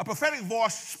 A prophetic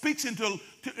voice speaks into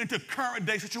current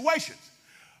day situations.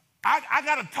 I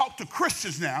got to talk to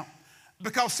Christians now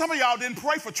because some of y'all didn't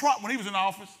pray for Trump when he was in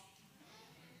office.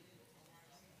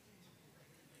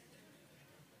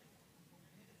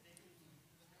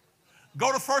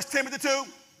 Go to 1 Timothy 2.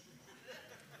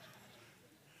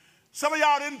 Some of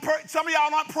y'all didn't pray, some of y'all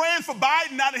not praying for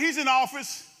Biden now that he's in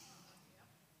office.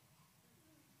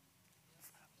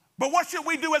 But what should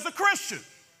we do as a Christian?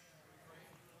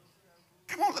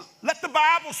 Come on, let the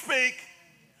Bible speak.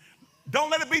 Don't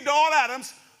let it be Doyle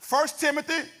Adams. 1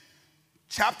 Timothy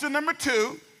chapter number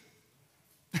 2.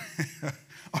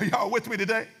 Are y'all with me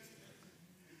today?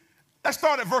 Let's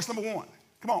start at verse number 1.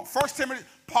 Come on, 1 Timothy.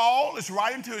 Paul is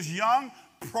writing to his young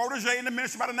protege in the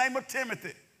ministry by the name of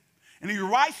Timothy. And he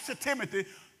writes to Timothy.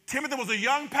 Timothy was a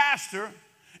young pastor,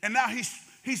 and now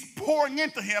he's pouring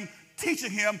into him,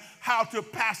 teaching him how to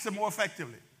pastor more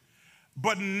effectively.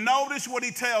 But notice what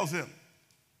he tells him.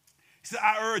 He said,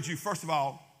 I urge you, first of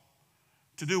all,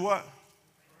 to do what?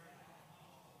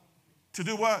 To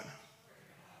do what?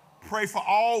 Pray for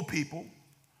all people.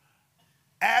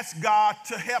 Ask God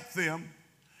to help them.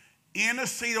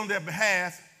 Intercede on their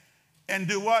behalf. And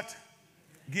do what?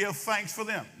 Give thanks for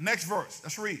them. Next verse.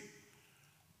 Let's read.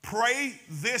 Pray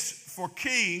this for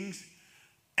kings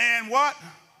and what?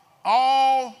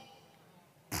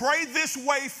 Pray this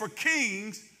way for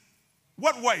kings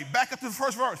What way? Back up to the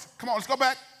first verse. Come on, let's go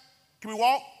back. Can we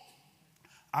walk?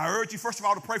 I urge you, first of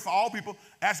all, to pray for all people.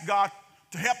 Ask God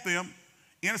to help them,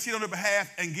 intercede on their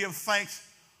behalf, and give thanks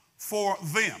for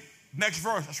them. Next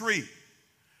verse, let's read.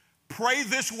 Pray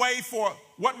this way for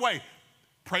what way?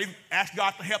 Pray, ask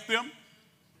God to help them.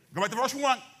 Go back to verse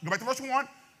 1. Go back to verse 1.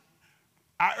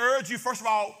 I urge you, first of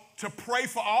all, to pray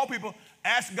for all people.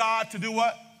 Ask God to do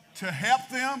what? To help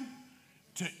them,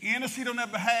 to intercede on their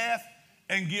behalf,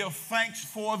 and give thanks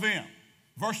for them.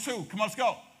 Verse 2, come on, let's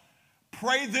go.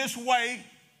 Pray this way,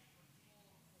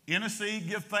 intercede,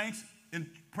 give thanks, and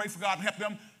pray for God to help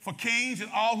them, for kings and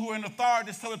all who are in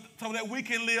authority, so that we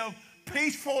can live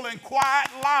peaceful and quiet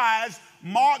lives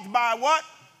marked by what?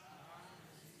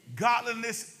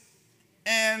 Godliness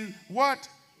and what?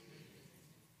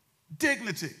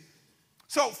 Dignity.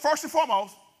 So first and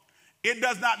foremost, it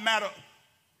does not matter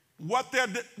what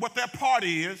their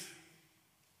party is.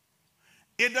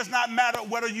 It does not matter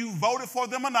whether you voted for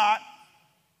them or not.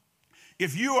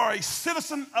 If you are a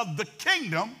citizen of the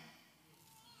kingdom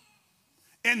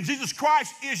and Jesus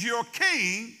Christ is your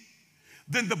king,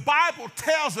 then the Bible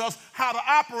tells us how to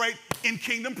operate in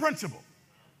kingdom principle.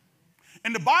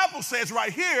 And the Bible says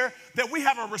right here that we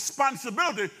have a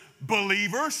responsibility,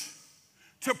 believers,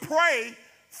 to pray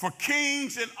for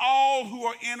kings and all who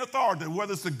are in authority,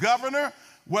 whether it's the governor,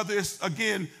 whether it's,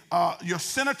 again, your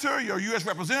senator, your U.S.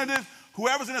 representative,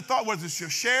 whoever's in authority, whether it's your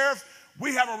sheriff.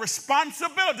 We have a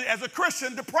responsibility as a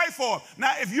Christian to pray for him.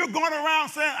 Now, if you're going around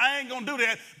saying, I ain't going to do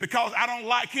that because I don't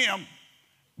like him,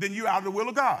 then you're out of the will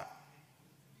of God.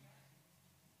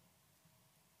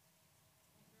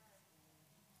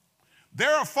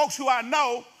 There are folks who I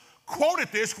know quoted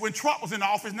this when Trump was in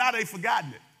office. Now they've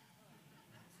forgotten it.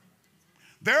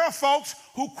 There are folks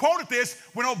who quoted this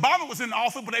when Obama was in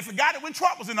office, but they forgot it when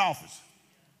Trump was in office.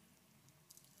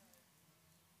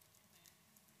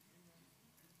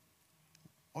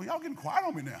 Oh, y'all getting quiet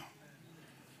on me now.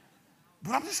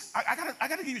 But I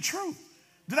gotta give you the truth.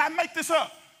 Did I make this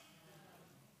up?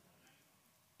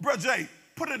 Brother Jay,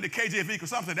 put it in the KJV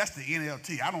because some say that's the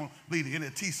NLT. I don't believe the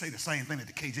NLT say the same thing that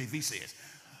the KJV says.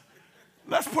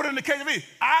 Let's put it in the KJV.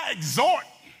 I exhort,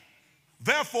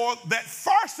 therefore, that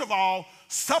first of all,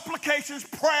 supplications,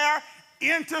 prayer,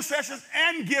 intercessions,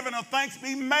 and giving of thanks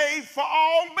be made for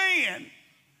all men,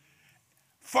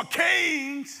 for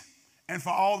kings, and for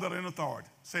all that are in authority.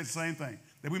 Say the same thing,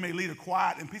 that we may lead a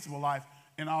quiet and peaceable life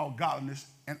in all godliness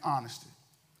and honesty.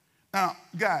 Now,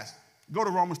 guys, go to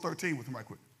Romans 13 with me right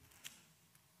quick.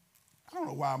 I don't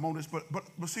know why I'm on this, but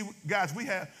see, guys, we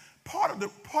have part of the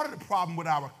problem with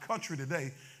our country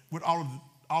today, with all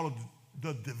of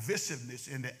the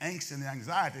divisiveness and the angst and the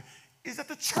anxiety, is that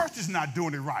the church is not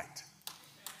doing it right.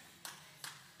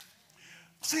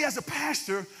 See, as a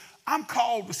pastor, I'm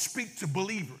called to speak to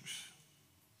believers,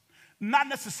 not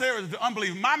necessarily to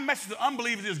unbelievers. My message to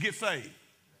unbelievers is get saved.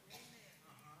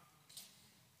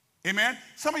 Amen?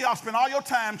 Some of y'all spend all your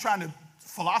time trying to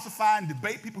philosophize and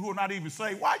debate people who are not even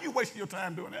saved. Why are you wasting your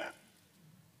time doing that?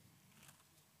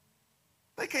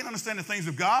 They can't understand the things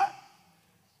of God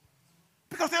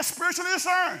because they're spiritually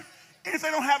discerned. And if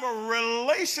they don't have a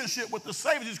relationship with the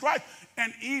Savior, Jesus Christ,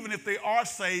 and even if they are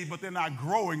saved but they're not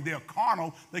growing, they're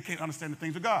carnal, they can't understand the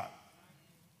things of God.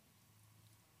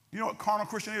 You know what carnal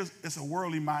Christian is? It's a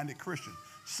worldly-minded Christian.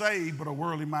 Saved, but a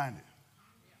worldly-minded.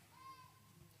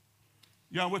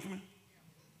 Y'all with me?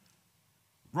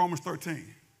 Romans 13.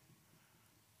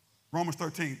 Romans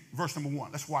 13, verse number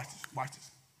 1. Let's watch this. Watch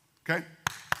this. Okay?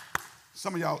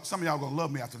 Some of y'all gonna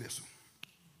love me after this.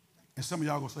 And some of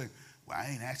y'all gonna say, well, I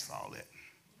ain't asked for all that.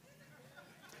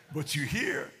 But you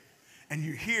hear,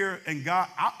 and God,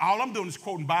 all I'm doing is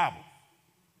quoting Bible.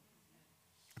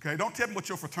 Okay, don't tell me what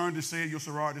your fraternity said, your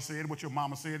sorority said, what your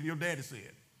mama said, and your daddy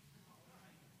said.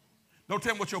 Don't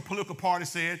tell me what your political party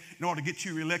said in order to get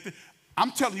you reelected.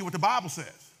 I'm telling you what the Bible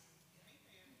says.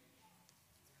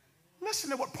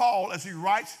 Listen to what Paul, as he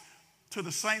writes to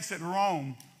the saints at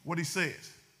Rome, what he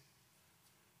says.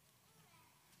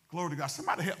 Glory to God.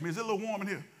 Somebody help me. Is it a little warm in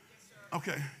here? Yes,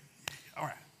 sir. Okay. All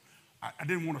right. I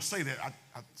didn't want to say that.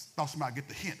 I thought somebody would get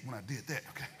the hint when I did that.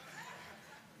 Okay.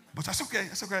 But that's okay.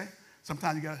 That's okay.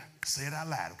 Sometimes you got to say it out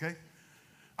loud, okay?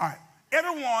 All right.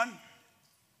 Everyone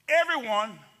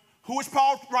who is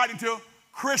Paul writing to,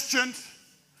 Christians,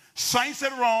 saints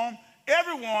at Rome,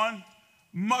 everyone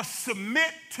must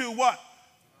submit to what?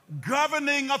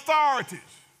 Governing authorities.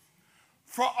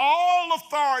 For all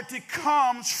authority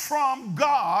comes from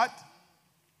God,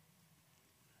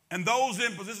 and those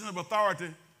in positions of authority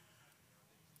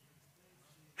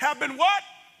have been what?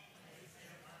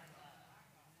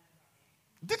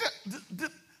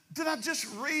 Did I just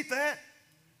read that?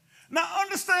 Now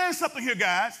understand something here,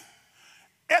 guys.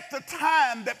 At the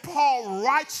time that Paul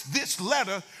writes this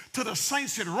letter to the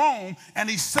saints in Rome, and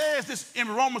he says this in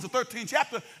Romans, the 13th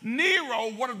chapter,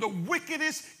 Nero, one of the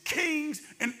wickedest kings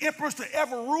and emperors to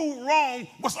ever rule Rome,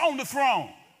 was on the throne.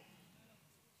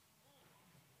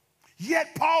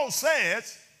 Yet Paul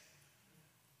says,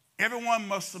 everyone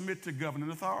must submit to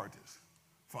governing authorities,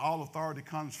 for all authority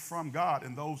comes from God,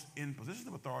 and those in positions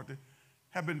of authority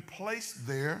have been placed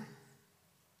there.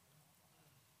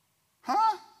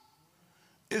 Huh?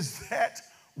 Is that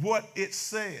what it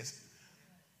says?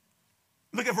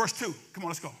 Look at verse 2. Come on,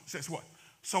 let's go. It says what?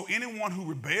 So anyone who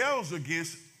rebels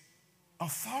against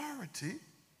authority,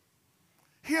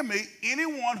 hear me,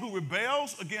 anyone who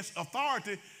rebels against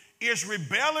authority is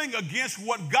rebelling against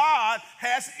what God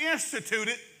has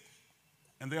instituted,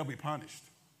 and they'll be punished.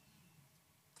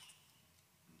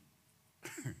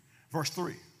 Verse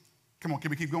 3. Come on, can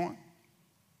we keep going?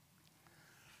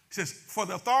 It says, for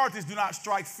the authorities do not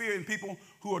strike fear in people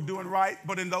who are doing right,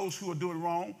 but in those who are doing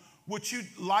wrong. Would you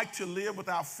like to live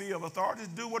without fear of authorities?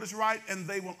 Do what is right, and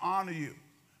they will honor you.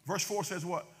 Verse 4 says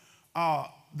what?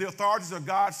 The authorities are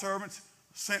God's servants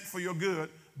sent for your good.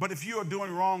 But if you are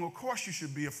doing wrong, of course you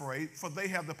should be afraid, for they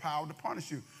have the power to punish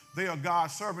you. They are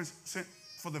God's servants sent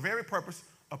for the very purpose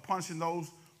of punishing those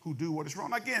who do what is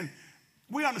wrong. Again,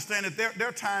 we understand that there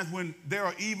are times when there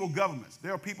are evil governments.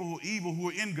 There are people who are evil who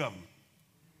are in government.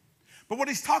 But what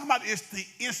he's talking about is the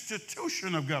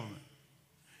institution of government.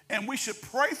 And we should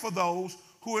pray for those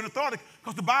who are in authority,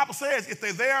 because the Bible says if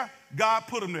they're there, God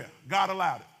put them there. God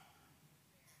allowed it.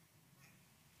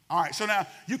 All right, so now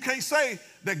you can't say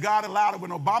that God allowed it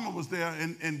when Obama was there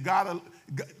and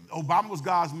Obama was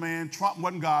God's man, Trump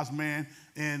wasn't God's man,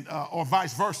 and or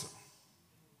vice versa.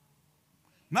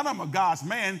 None of them are God's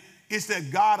man. It's that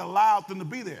God allowed them to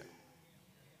be there.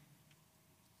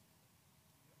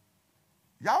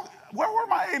 Y'all, where are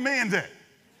my amens at?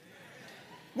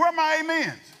 Where are my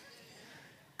amens?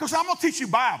 Because I'm going to teach you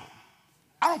Bible.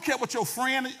 I don't care what your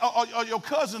friend or your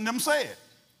cousin them said.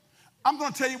 I'm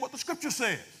going to tell you what the scripture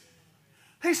says.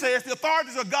 He says the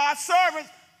authorities are God's servants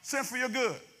sent for your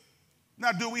good.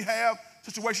 Now, do we have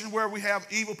situations where we have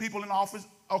evil people in office?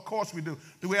 Of course we do.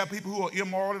 Do we have people who are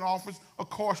immoral in office? Of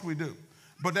course we do.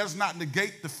 But that does not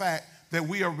negate the fact that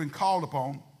we have been called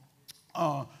upon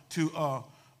to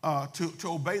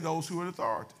obey those who are in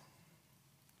authority.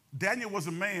 Daniel was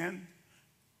a man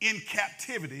in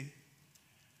captivity,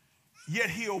 yet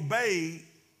he obeyed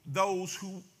those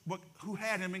who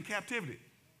had him in captivity.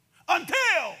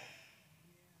 Until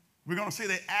we're going to see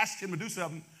they asked him to do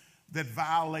something that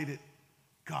violated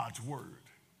God's word.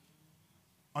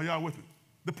 Are y'all with me?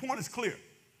 The point is clear.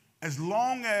 As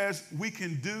long as we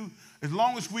can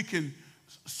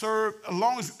serve, as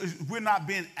long as we're not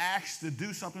being asked to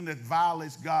do something that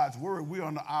violates God's word, we're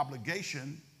under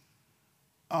obligation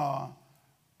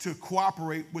to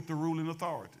cooperate with the ruling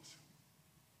authorities.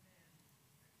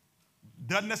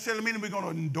 Doesn't necessarily mean that we're going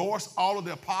to endorse all of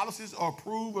their policies or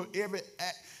approve of every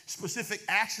specific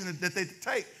action that they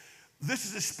take. This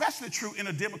is especially true in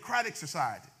a democratic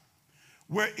society,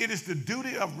 where it is the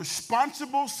duty of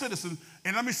responsible citizens.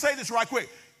 And let me say this right quick.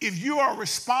 If you are a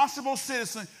responsible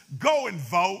citizen, go and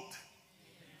vote.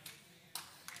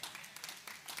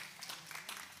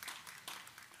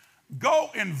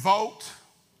 Go and vote.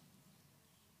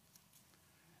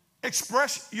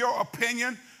 Express your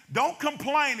opinion. Don't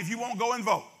complain if you won't go and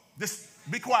vote. Just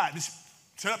be quiet. Just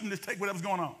shut up and just take whatever's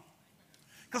going on.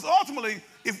 Because ultimately,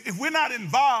 if we're not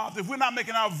involved, if we're not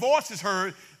making our voices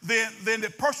heard, then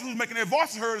the person who's making their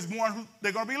voices heard is one who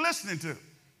they're going to be listening to.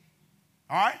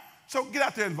 All right? So get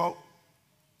out there and vote.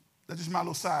 That's just my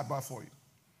little sidebar for you.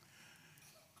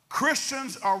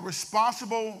 Christians are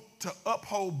responsible to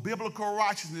uphold biblical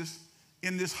righteousness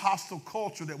in this hostile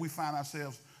culture that we find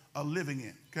ourselves living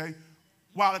in, okay?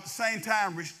 While at the same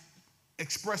time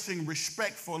expressing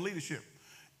respect for leadership.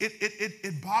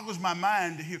 It boggles my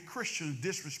mind to hear Christians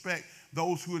disrespect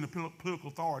those who are in the political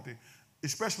authority,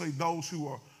 especially those who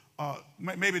are,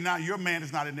 maybe now your man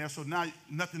is not in there, so now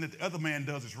nothing that the other man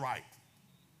does is right.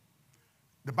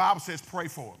 The Bible says pray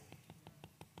for him.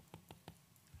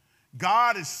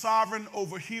 God is sovereign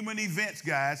over human events,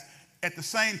 guys. At the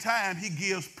same time, he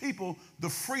gives people the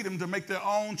freedom to make their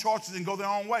own choices and go their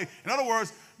own way. In other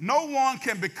words, no one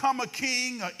can become a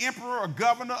king, an emperor, a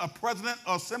governor, a president,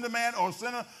 a assemblyman, or a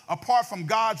senator apart from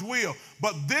God's will.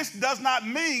 But this does not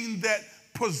mean that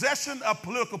possession of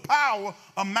political power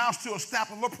amounts to a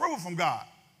stamp of approval from God.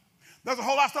 There's a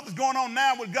whole lot of stuff that's going on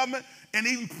now with government, and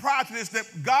even prior to this, that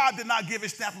God did not give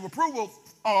his stamp of approval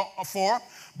for.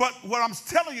 But what I'm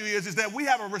telling you is that we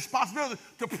have a responsibility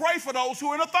to pray for those who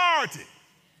are in authority.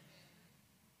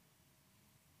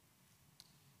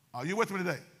 Are you with me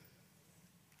today?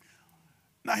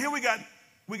 Now here we got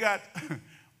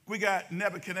we got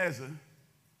Nebuchadnezzar,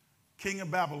 king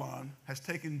of Babylon, has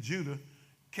taken Judah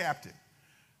captive.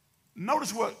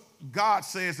 Notice what God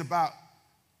says about,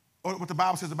 or what the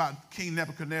Bible says about King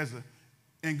Nebuchadnezzar,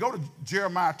 and go to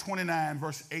Jeremiah 29,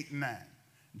 verse 8 and 9.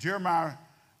 Jeremiah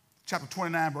chapter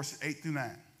 29, verses 8 through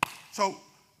 9. So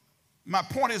my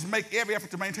point is, make every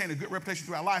effort to maintain a good reputation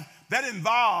throughout life. That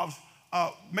involves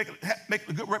make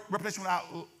a good reputation without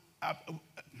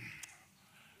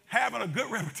having a good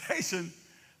reputation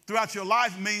throughout your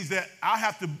life means that I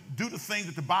have to do the things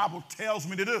that the Bible tells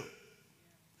me to do.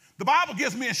 The Bible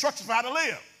gives me instructions for how to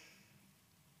live.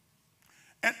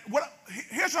 And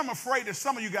here's what I'm afraid that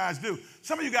some of you guys do.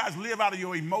 Some of you guys live out of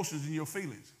your emotions and your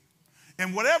feelings.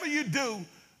 And whatever you do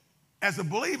as a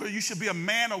believer, you should be a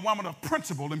man or woman of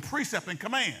principle and precept and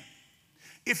command.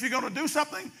 If you're going to do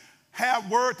something, have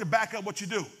word to back up what you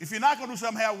do. If you're not going to do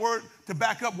something, have word to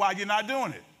back up why you're not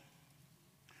doing it.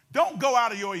 Don't go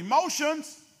out of your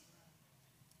emotions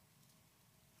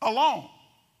alone.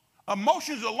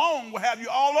 Emotions alone will have you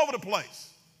all over the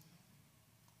place.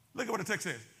 Look at what the text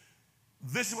says.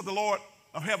 This is what the Lord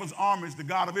of heaven's armies, the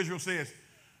God of Israel, says.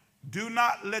 Do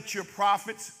not let your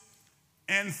prophets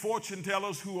and fortune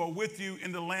tellers who are with you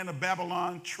in the land of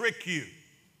Babylon trick you.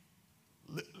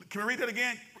 Can we read that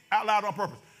again out loud on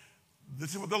purpose?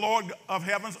 This is what the Lord of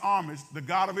heaven's armies, the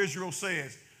God of Israel,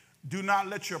 says. Do not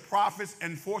let your prophets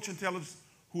and fortune tellers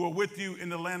who are with you in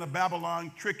the land of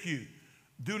Babylon trick you.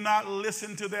 Do not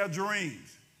listen to their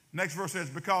dreams. Next verse says,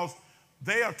 because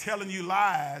they are telling you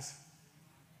lies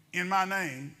in my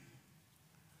name.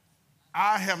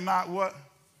 I have not what?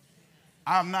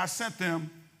 I have not sent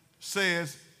them,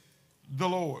 says the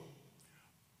Lord.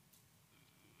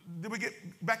 Did we get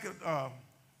back at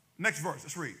next verse?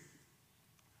 Let's read.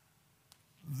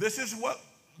 This is what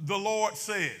the Lord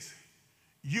says.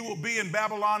 You will be in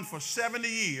Babylon for 70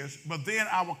 years, but then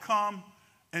I will come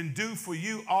and do for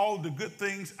you all the good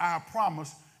things I have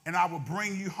promised, and I will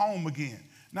bring you home again.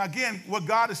 Now, again, what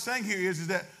God is saying here is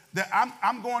that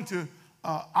I'm going to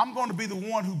be the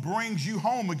one who brings you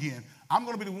home again. I'm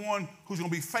going to be the one who's going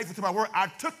to be faithful to my word. I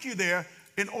took you there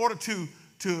in order to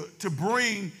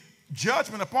bring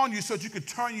judgment upon you so that you could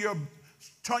turn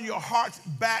your hearts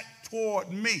back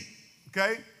toward me.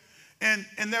 Okay, and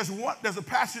there's a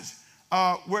passage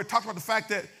where it talks about the fact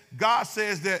that God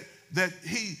says that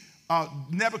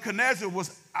Nebuchadnezzar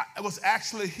was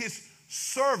actually his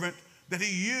servant that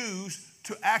he used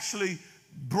to actually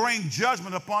bring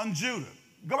judgment upon Judah.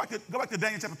 Go back to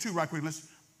Daniel chapter 2 right quick. I'm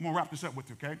going to wrap this up with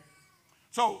you, okay?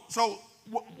 So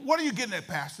what are you getting at,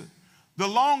 Pastor? The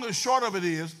long and short of it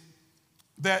is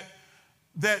that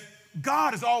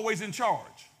God is always in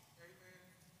charge.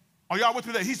 Are y'all with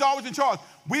me there? He's always in charge.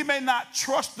 We may not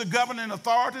trust the governing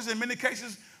authorities. In many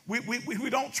cases, we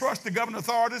don't trust the governing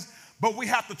authorities, but we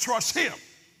have to trust him,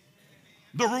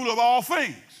 the ruler of all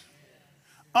things.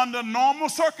 Under normal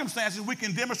circumstances, we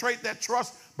can demonstrate that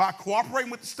trust by cooperating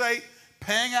with the state,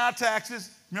 paying our taxes.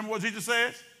 Remember what Jesus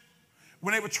says?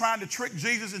 When they were trying to trick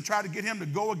Jesus and try to get him to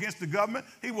go against the government,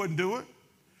 he wouldn't do it.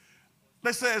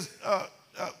 It says,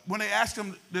 when they asked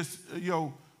him this,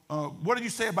 what did you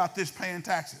say about this paying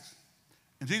taxes?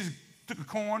 And Jesus took a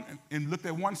coin and looked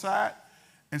at one side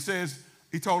and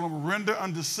he told them, render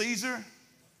unto Caesar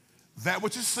that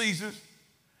which is Caesar's,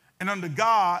 and unto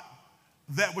God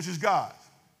that which is God's.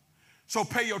 So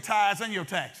pay your tithes and your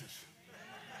taxes.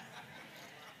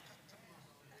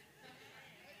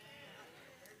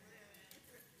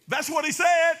 That's what he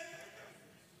said.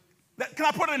 Can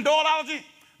I put it in Doyleology?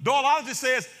 Doyleology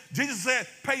says, Jesus said,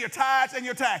 pay your tithes and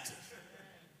your taxes.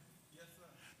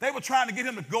 They were trying to get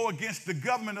him to go against the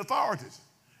government authorities.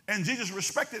 And Jesus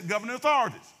respected governing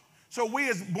authorities. So we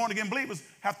as born-again believers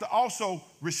have to also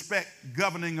respect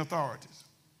governing authorities.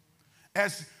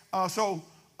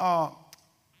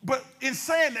 But in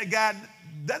saying that, God,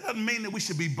 that doesn't mean that we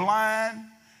should be blind.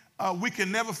 We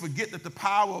can never forget that the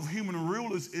power of human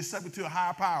rulers is subject to a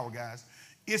higher power, guys.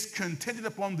 It's contingent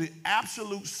upon the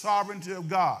absolute sovereignty of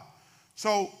God.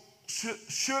 So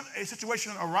should a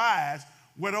situation arise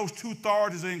where those two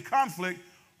authorities are in conflict,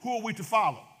 who are we to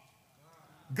follow?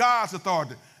 God's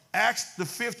authority. Acts, the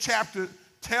 5th chapter,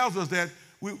 tells us that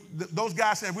those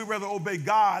guys said we'd rather obey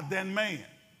God than man.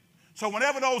 So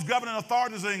whenever those governing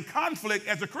authorities are in conflict,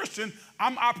 as a Christian,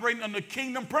 I'm operating under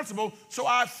kingdom principle, so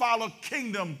I follow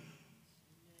kingdom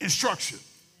instruction.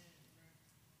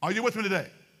 Are you with me today?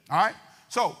 All right?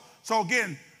 So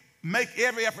again, make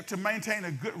every effort to maintain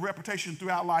a good reputation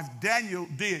throughout life. Daniel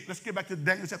did. Let's get back to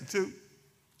Daniel chapter 2,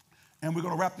 and we're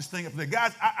going to wrap this thing up today.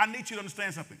 Guys, I need you to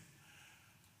understand something.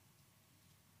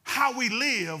 how we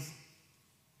live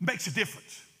makes a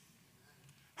difference.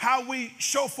 How we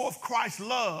show forth Christ's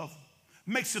love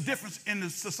makes a difference in the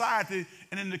society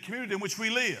and in the community in which we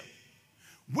live.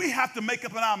 We have to make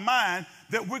up in our mind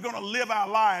that we're going to live our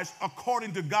lives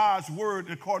according to God's word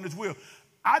and according to his will.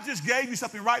 I just gave you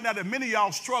something right now that many of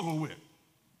y'all struggle with.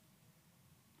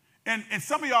 And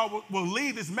some of y'all will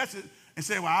leave this message and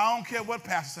say, well, I don't care what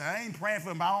pastor says. I ain't praying for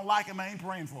him. I don't like him. I ain't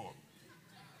praying for him.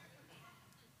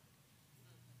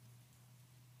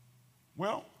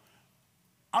 Well,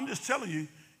 I'm just telling you,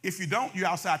 if you don't, you're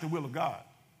outside the will of God.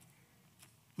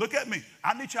 Look at me.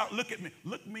 I need y'all to look at me.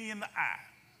 Look me in the eye.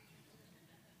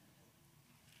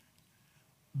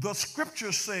 The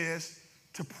scripture says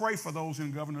to pray for those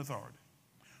in government authority,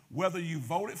 whether you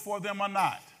voted for them or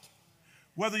not,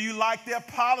 whether you like their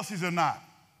policies or not.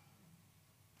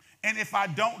 And if I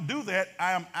don't do that,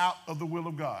 I am out of the will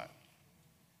of God.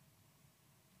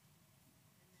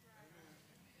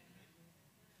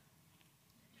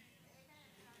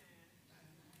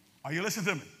 Are you listening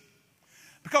to me?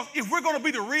 Because if we're going to be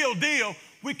the real deal,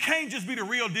 we can't just be the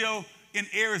real deal in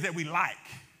areas that we like.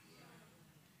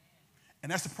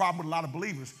 And that's the problem with a lot of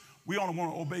believers. We only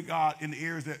want to obey God in the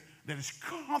areas that is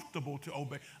comfortable to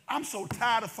obey. I'm so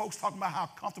tired of folks talking about how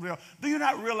comfortable they are. Do you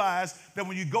not realize that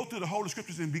when you go through the Holy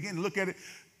Scriptures and begin to look at it,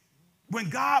 when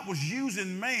God was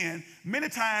using man, many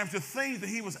times the things that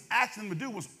he was asking them to do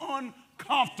was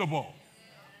uncomfortable.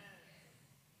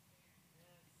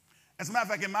 As a matter of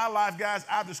fact, in my life, guys,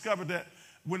 I've discovered that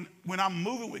when I'm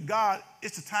moving with God,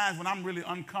 it's the times when I'm really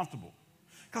uncomfortable.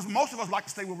 Because most of us like to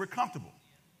stay where we're comfortable.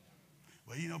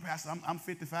 Well, you know, Pastor, I'm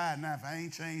 55 now. If I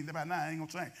ain't changed about now, I ain't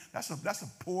gonna change.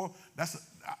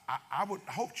 I would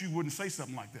hope you wouldn't say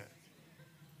something like that.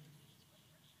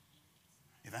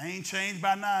 If I ain't changed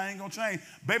by now, I ain't gonna change.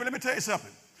 Baby, let me tell you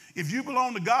something. If you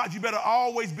belong to God, you better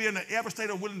always be in the ever state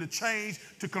of willing to change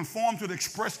to conform to the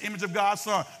express image of God's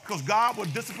Son, because God will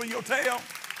discipline your tail.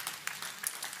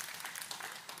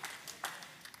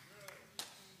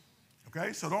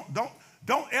 Okay, so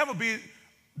don't ever be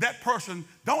that person.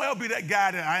 Don't ever be that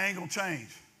guy that I ain't gonna change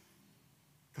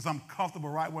because I'm comfortable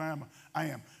right where I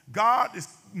am. God is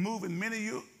moving many of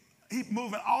you. He's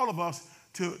moving all of us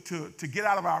to get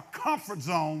out of our comfort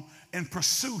zone and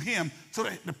pursue him so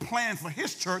that the plan for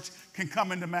his church can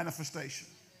come into manifestation.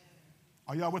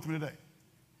 Are y'all with me today?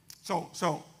 So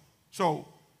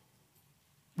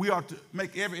we ought to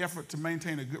make every effort to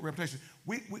maintain a good reputation.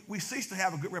 We cease to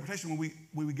have a good reputation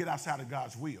when we get outside of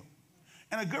God's will.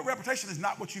 And a good reputation is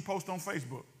not what you post on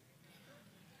Facebook.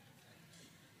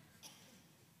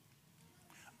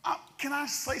 Can I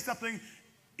say something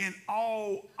in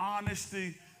all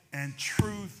honesty and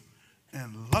truth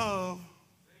and love?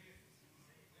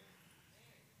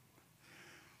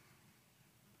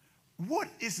 What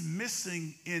is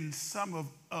missing in some of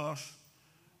us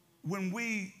when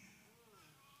we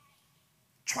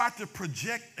try to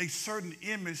project a certain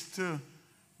image to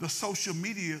the social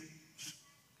media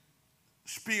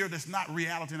sphere that's not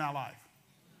reality in our life?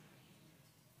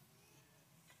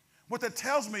 What that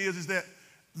tells me is that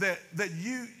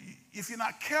you, if you're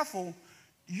not careful,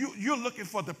 you're looking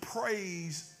for the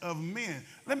praise of men.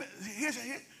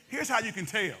 Here's how you can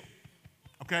tell,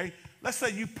 okay? Let's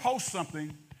say you post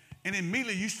something and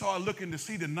immediately you start looking to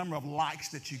see the number of likes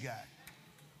that you got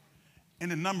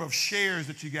and the number of shares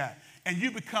that you got. And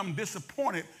you become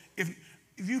disappointed if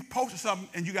you posted something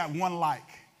and you got one like.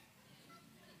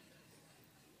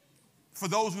 For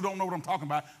those who don't know what I'm talking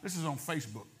about, this is on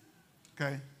Facebook,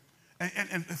 okay?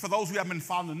 And for those who haven't been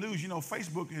following the news, you know,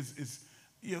 Facebook is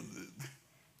you know,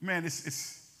 man,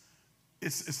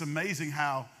 it's amazing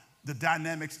how the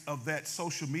dynamics of that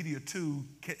social media tool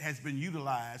has been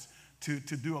utilized to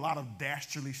do a lot of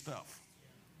dastardly stuff.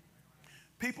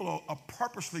 People are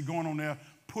purposely going on there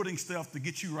putting stuff to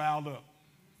get you riled up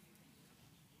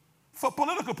for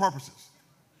political purposes.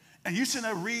 And you sitting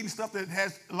there reading stuff that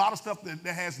has a lot of stuff that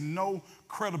has no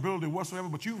credibility whatsoever,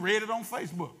 but you read it on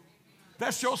Facebook.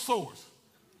 That's your source,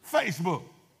 Facebook.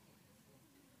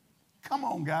 Come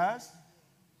on, guys.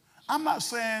 I'm not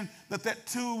saying that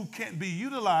tool can't be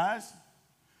utilized,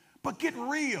 but get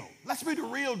real. Let's be the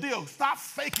real deal. Stop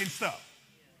faking stuff.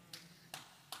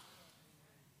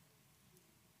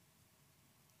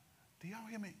 Do y'all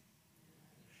hear me?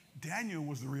 Daniel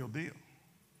was the real deal,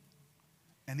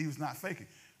 and he was not faking.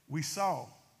 We saw,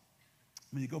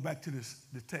 when you go back to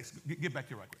the text, get back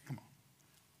here right quick. Come on.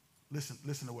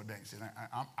 Listen to what Daniel said.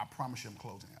 I promise you I'm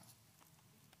closing out.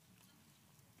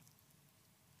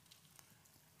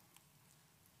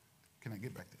 Can I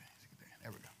get back to that?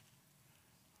 There we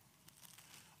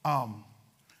go.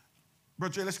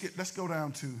 Brother Jay, let's go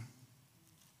down to,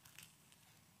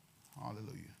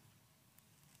 hallelujah.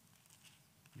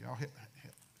 Y'all help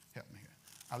me here.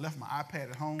 I left my iPad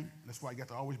at home. That's why you got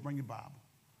to always bring your Bible.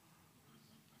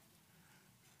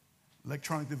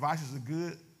 Electronic devices are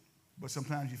good, but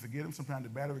sometimes you forget them. Sometimes the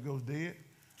battery goes dead.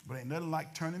 But ain't nothing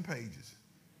like turning pages.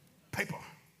 Paper.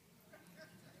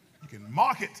 You can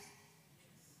mark it.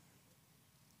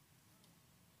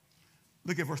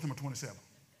 Look at verse number 27.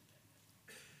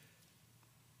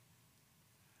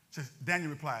 It says,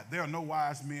 Daniel replied, there are no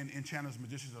wise men, enchanters,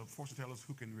 magicians, or fortune tellers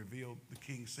who can reveal the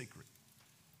king's secret.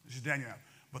 This is Daniel.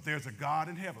 But there's a God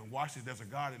in heaven. Watch this. There's a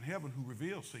God in heaven who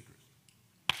reveals secrets.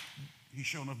 He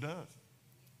sure enough does.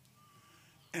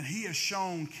 And he has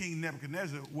shown King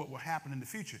Nebuchadnezzar what will happen in the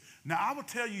future. Now, I will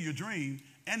tell you your dream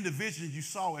and the vision you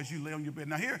saw as you lay on your bed.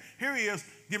 Now, here he is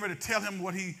getting ready to tell him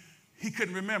what he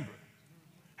couldn't remember.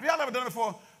 Have y'all ever done it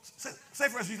before? Say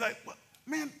for instance, he's like,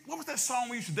 man, what was that song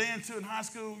we used to dance to in high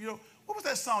school? You know, what was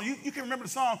that song? You can remember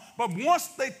the song, but once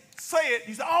they say it,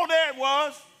 you say, oh, there it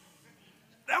was.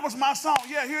 That was my song.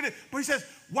 Yeah, here it is. But he says,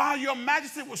 while your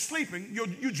majesty was sleeping,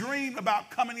 you dreamed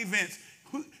about coming events.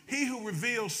 He who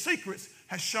reveals secrets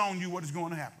has shown you what is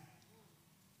going to happen.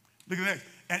 Look at that.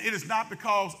 And it is not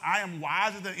because I am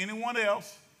wiser than anyone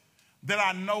else that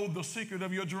I know the secret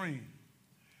of your dream.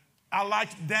 I like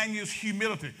Daniel's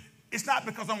humility. It's not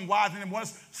because I'm wiser than anyone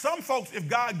else. Some folks, if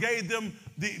God gave them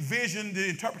the vision, the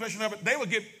interpretation of it, they would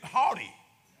get haughty.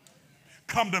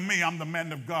 Come to me, I'm the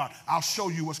man of God. I'll show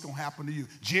you what's going to happen to you.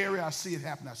 Jerry, I see it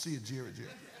happen. I see it, Jerry.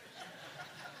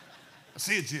 I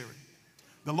see it, Jerry.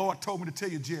 The Lord told me to tell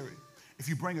you, Jerry, if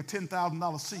you bring a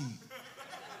 $10,000 seed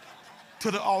to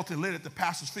the altar and lay it at the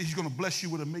pastor's feet, he's going to bless you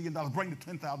with $1 million. Bring the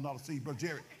 $10,000 seed, Brother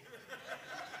Jerry.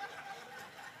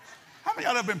 How many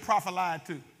of y'all have been prophesied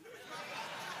to?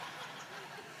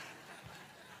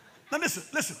 Now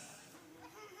listen.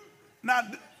 Now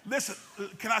listen,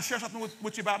 can I share something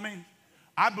with you about me?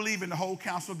 I believe in the whole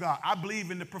counsel of God. I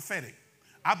believe in the prophetic.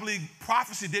 I believe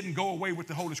prophecy didn't go away with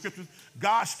the Holy Scriptures.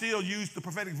 God still used the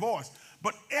prophetic voice.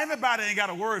 But everybody ain't got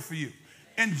a word for you.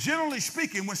 And generally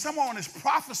speaking, when someone is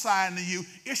prophesying to you,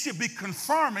 it should be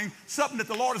confirming something that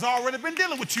the Lord has already been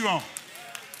dealing with you on.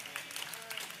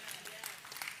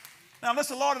 Now, unless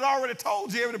the Lord had already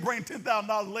told Jerry to bring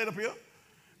 $10,000 laid up here,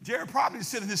 Jerry probably is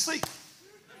sitting in his seat.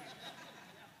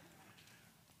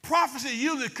 Prophecy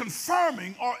usually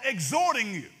confirming or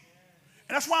exhorting you.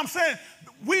 And that's why I'm saying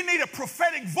we need a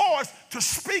prophetic voice to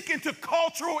speak into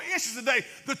cultural issues today.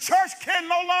 The church can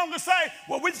no longer say,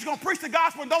 well, we're just going to preach the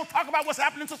gospel and don't talk about what's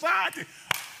happening in society.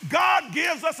 God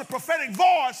gives us a prophetic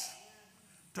voice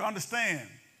to understand,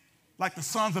 like the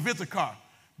sons of Issachar.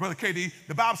 Brother KD,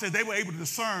 the Bible says they were able to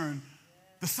discern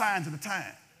the signs of the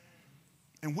time.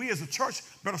 And we as a church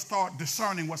better start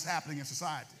discerning what's happening in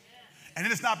society. And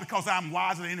it is not because I'm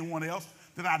wiser than anyone else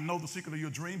that I know the secret of your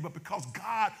dream, but because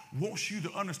God wants you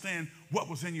to understand what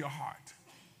was in your heart.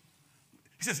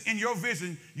 He says, in your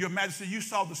vision, your majesty, you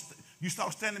saw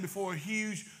standing before a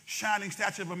huge shining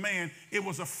statue of a man. It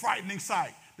was a frightening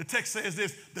sight. The text says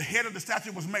this, the head of the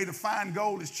statue was made of fine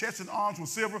gold, its chest and arms were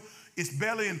silver, its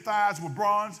belly and thighs were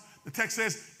bronze. The text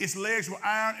says its legs were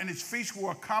iron and its feet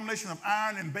were a combination of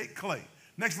iron and baked clay.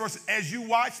 Next verse, as you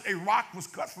watched, a rock was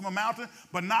cut from a mountain,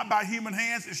 but not by human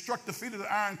hands. It struck the feet of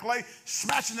the iron clay,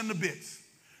 smashing them to bits.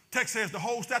 Text says the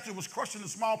whole statue was crushed into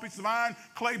small pieces of iron,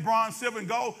 clay, bronze, silver, and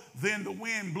gold. Then the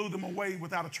wind blew them away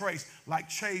without a trace, like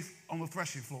chaff on the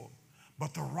threshing floor.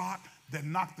 But the rock that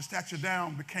knocked the statue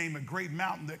down became a great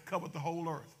mountain that covered the whole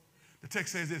earth. The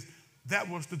text says this, that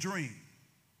was the dream.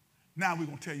 Now we're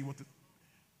going to tell you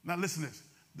now listen to this.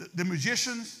 The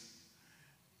magicians,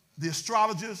 the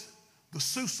astrologers, the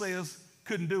soothsayers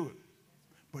couldn't do it.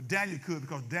 But Daniel could,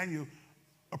 because Daniel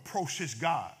approached his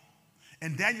God.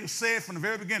 And Daniel said from the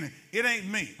very beginning, it ain't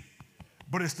me,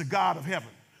 but it's the God of heaven,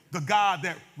 the God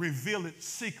that revealed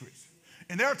secrets.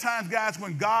 And there are times, guys,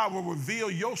 when God will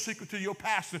reveal your secret to your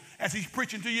pastor as he's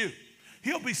preaching to you.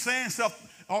 He'll be saying something,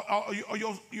 or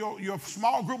your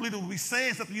small group leader will be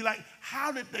saying something. You're like,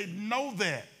 how did they know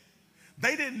that?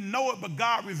 They didn't know it, but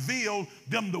God revealed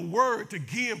them the word to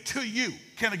give to you.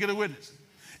 Can I get a witness?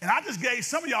 And I just gave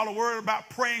some of y'all a word about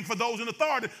praying for those in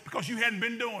authority because you hadn't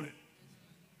been doing it.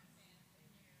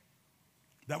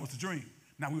 That was the dream.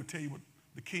 Now we'll tell you what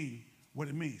the king, what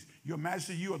it means. Your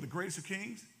majesty, you are the greatest of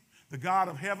kings, the God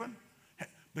of heaven.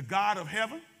 The God of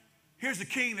heaven. Here's the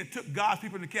king that took God's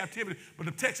people into captivity, but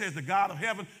the text says the God of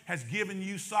heaven has given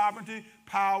you sovereignty,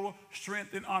 power,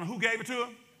 strength, and honor. Who gave it to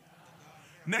him?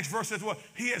 Next verse says what?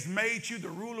 He has made you the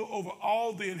ruler over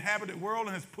all the inhabited world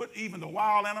and has put even the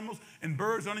wild animals and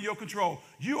birds under your control.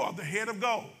 You are the head of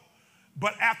gold.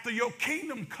 But after your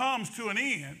kingdom comes to an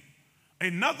end,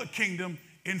 another kingdom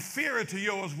inferior to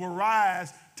yours will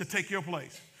rise to take your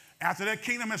place. After that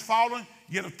kingdom has fallen,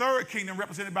 yet a third kingdom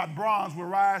represented by bronze will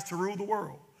rise to rule the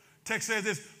world. Text says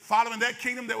this, following that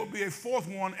kingdom, there will be a fourth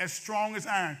one as strong as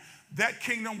iron. That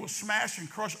kingdom will smash and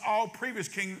crush all previous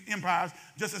empires,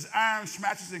 just as iron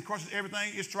smashes and crushes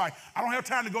everything it strikes. I don't have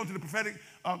time to go into the prophetic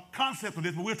concept of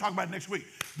this, but we'll talk about it next week.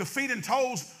 The feet and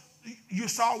toes you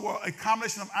saw were a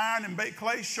combination of iron and baked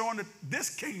clay, showing that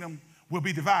this kingdom will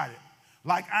be divided.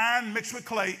 Like iron mixed with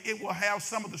clay, it will have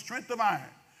some of the strength of iron.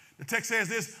 The text says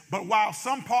this, but while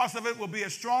some parts of it will be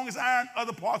as strong as iron,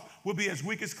 other parts will be as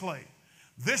weak as clay.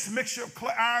 This mixture of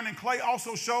iron and clay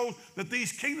also shows that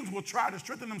these kingdoms will try to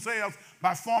strengthen themselves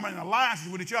by forming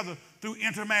alliances with each other through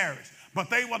intermarriage.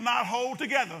 But they will not hold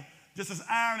together, just as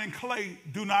iron and clay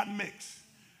do not mix.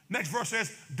 Next verse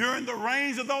says, during the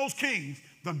reigns of those kings,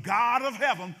 the God of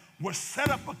heaven will set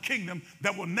up a kingdom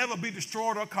that will never be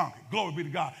destroyed or conquered. Glory be to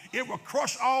God. It will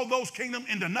crush all those kingdoms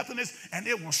into nothingness, and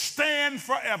it will stand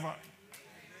forever.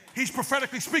 He's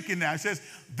prophetically speaking now. He says,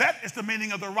 that is the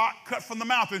meaning of the rock cut from the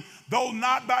mountain, though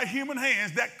not by human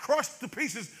hands, that crushed to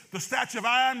pieces the statue of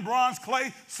iron, bronze,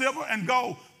 clay, silver, and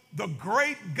gold. The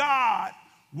great God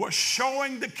was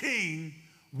showing the king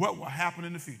what will happen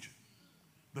in the future.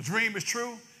 The dream is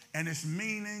true, and its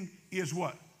meaning is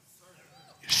what?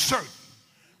 It's certain.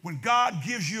 When God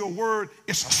gives you a word,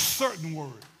 it's a certain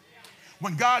word.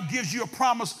 When God gives you a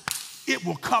promise, it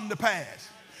will come to pass.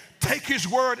 Take his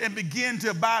word and begin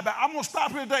to abide by. I'm going to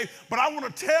stop here today, but I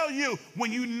want to tell you,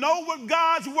 when you know what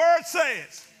God's word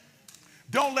says,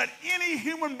 don't let any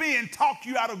human being talk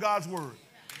you out of God's word.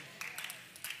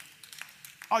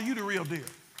 Are you the real deal?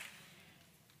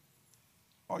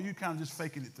 Or are you kind of just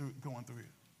faking it through, going through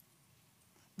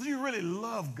it? Do you really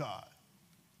love God?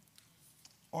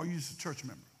 Or are you just a church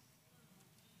member?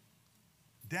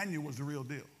 Daniel was the real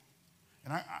deal.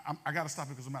 And I got to stop it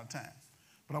because I'm out of time.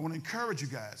 But I want to encourage you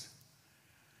guys.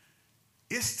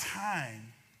 It's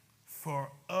time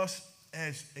for us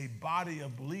as a body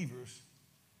of believers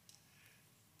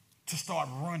to start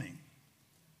running.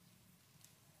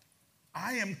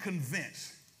 I am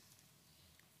convinced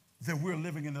that we're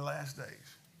living in the last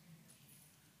days.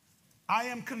 I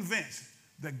am convinced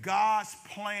that God's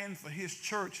plan for his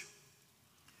church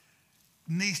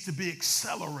needs to be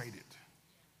accelerated.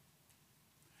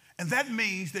 And that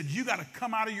means that you got to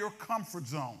come out of your comfort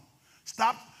zone.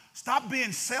 Stop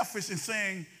being selfish and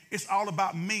saying it's all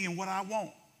about me and what I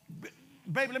want.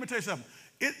 Baby, let me tell you something.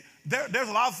 There's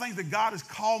a lot of things that God has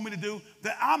called me to do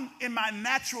that I'm, in my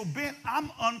natural bent, I'm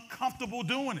uncomfortable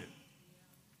doing it.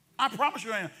 I promise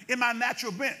you I am, in my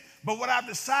natural bent. But what I've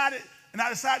decided, and I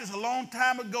decided this a long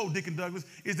time ago, Deacon Douglas,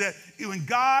 is that when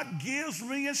God gives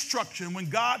me instruction, when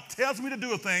God tells me to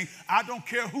do a thing, I don't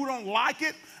care who don't like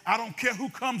it. I don't care who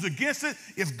comes against it.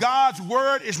 If God's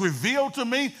word is revealed to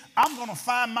me, I'm going to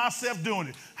find myself doing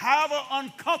it, however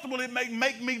uncomfortable it may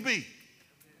make me be.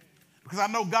 Because I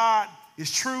know God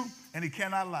is true and he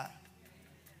cannot lie.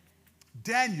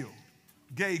 Daniel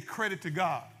gave credit to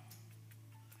God.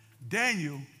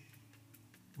 Daniel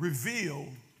revealed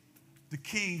the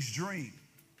king's dream.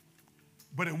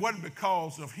 But it wasn't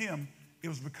because of him. It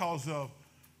was because of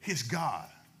his God,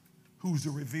 who's the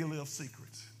revealer of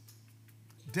secrets.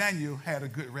 Daniel had a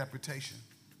good reputation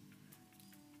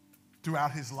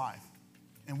throughout his life.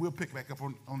 And we'll pick back up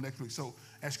on next week. So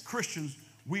as Christians,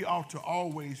 we ought to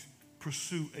always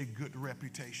pursue a good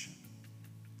reputation.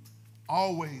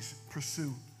 Always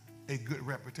pursue a good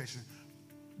reputation.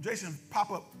 Jason,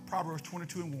 pop up Proverbs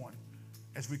 22:1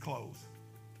 as we close.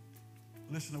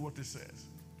 Listen to what this says.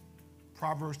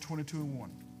 Proverbs 22:1.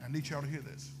 I need y'all to hear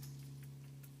this.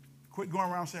 Quit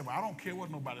going around saying, well, I don't care what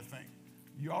nobody thinks.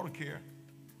 You ought to care.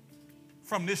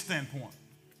 From this standpoint,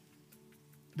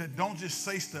 that don't just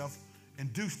say stuff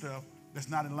and do stuff that's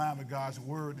not in line with God's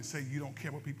word and say you don't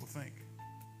care what people think.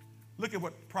 Look at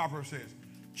what Proverbs says.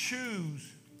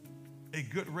 Choose a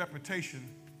good reputation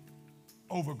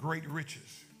over great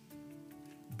riches.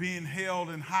 Being held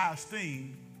in high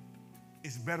esteem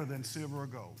is better than silver or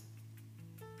gold.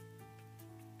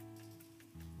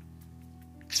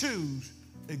 Choose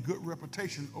a good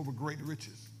reputation over great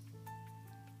riches.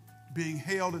 Being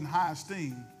held in high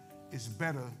esteem is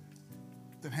better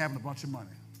than having a bunch of money.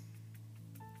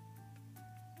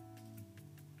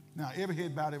 Now, every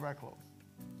head bowed, every eye closed.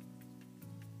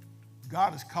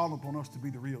 God is calling upon us to be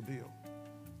the real deal.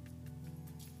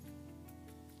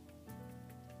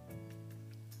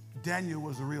 Daniel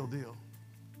was the real deal.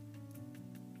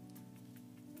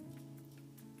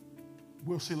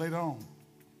 We'll see later on.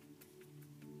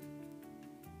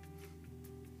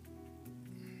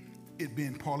 It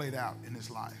being parlayed out in his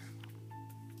life.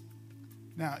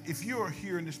 Now, if you are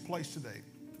here in this place today,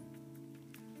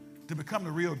 to become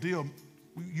the real deal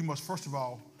you must first of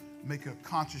all make a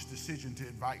conscious decision to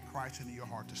invite Christ into your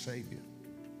heart to save you.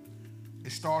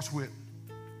 It starts with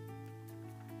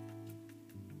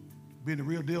being the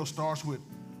real deal, starts with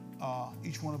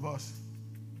each one of us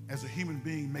as a human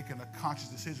being making a conscious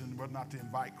decision whether or not to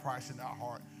invite Christ into our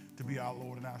heart to be our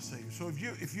Lord and our Savior. So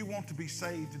if you want to be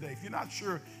saved today, if you're not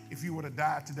sure if you were to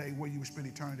die today where you would spend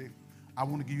eternity, I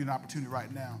want to give you an opportunity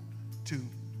right now to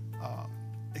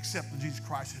accept Jesus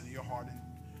Christ into your heart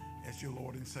as your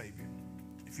Lord and Savior.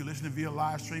 If you're listening via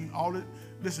live stream,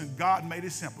 listen, God made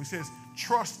it simple. He says,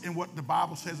 trust in what the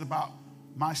Bible says about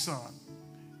my son.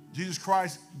 Jesus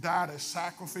Christ died a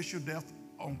sacrificial death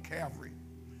on Calvary.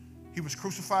 He was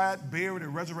crucified, buried,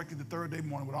 and resurrected the third day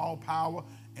morning with all power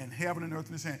and heaven and earth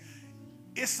in his hand.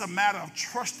 It's a matter of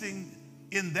trusting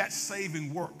in that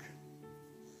saving work.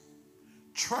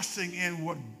 Trusting in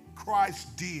what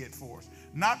Christ did for us.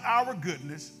 Not our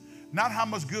goodness, not how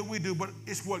much good we do, but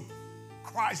it's what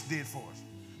Christ did for us.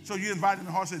 So you invite in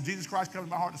the heart and say, Jesus Christ, come to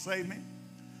my heart to save me.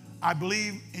 I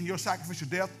believe in your sacrificial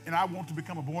death, and I want to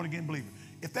become a born-again believer.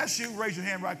 If that's you, raise your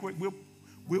hand right quick.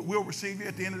 We'll receive you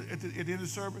at the end of the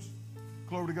service.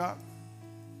 Glory to God.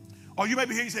 Or you may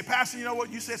be here, you say, Pastor, you know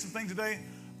what? You said some things today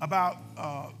about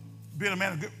being a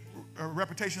man of good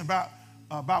reputation, about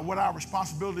what our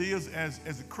responsibility is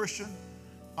as a Christian.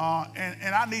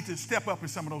 And I need to step up in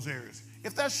some of those areas.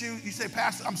 If that's you, you say,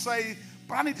 Pastor, I'm saved,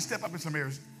 but I need to step up in some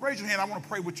areas. Raise your hand. I want to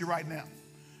pray with you right now.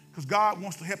 Because God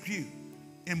wants to help you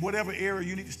in whatever area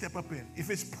you need to step up in.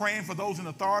 If it's praying for those in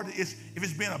authority, if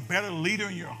it's being a better leader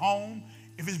in your home,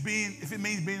 if it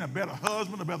means being a better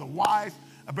husband, a better wife,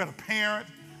 a better parent,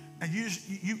 and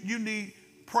you need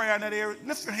prayer in that area,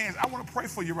 lift your hands. I want to pray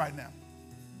for you right now.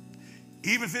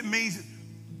 Even if it means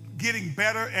getting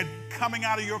better at coming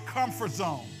out of your comfort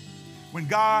zone. When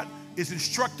God is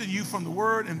instructing you from the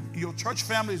word and your church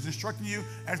family is instructing you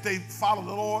as they follow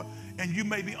the Lord, and you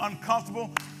may be uncomfortable,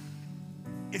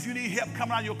 if you need help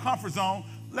coming out of your comfort zone,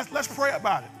 let's pray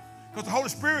about it. Because the Holy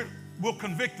Spirit will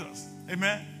convict us.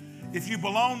 Amen. If you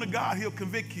belong to God, he'll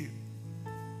convict you.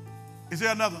 Is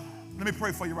there another? Let me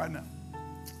pray for you right now.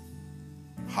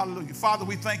 Hallelujah. Father,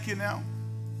 we thank you now.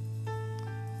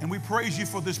 And we praise you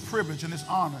for this privilege and this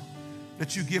honor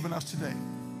that you've given us today.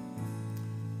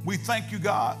 We thank you,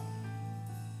 God,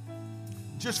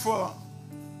 just for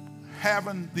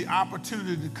having the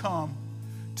opportunity to come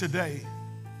today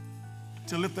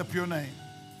to lift up your name.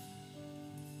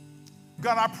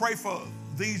 God, I pray for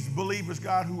these believers,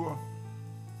 God, who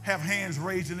have hands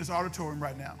raised in this auditorium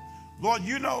right now. Lord,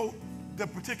 you know the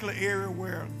particular area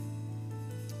where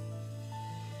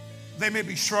they may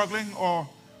be struggling, or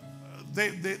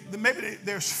maybe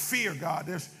there's fear, God.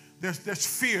 There's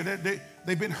fear.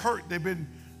 They've been hurt. They've been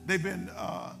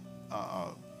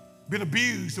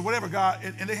abused or whatever, God,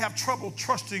 and they have trouble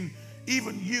trusting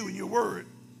even you and your word.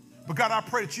 But God, I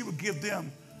pray that you would give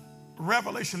them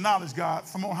revelation knowledge, God,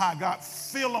 from on high. God,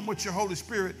 fill them with your Holy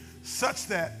Spirit such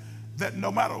that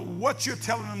no matter what you're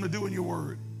telling them to do in your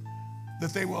word,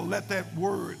 that they will let that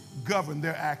word govern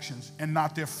their actions and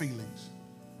not their feelings.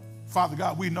 Father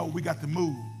God, we know we got to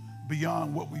move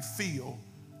beyond what we feel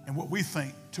and what we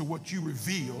think to what you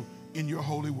reveal in your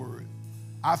holy word.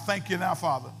 I thank you now,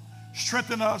 Father.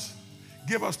 Strengthen us.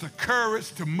 Give us the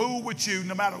courage to move with you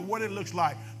no matter what it looks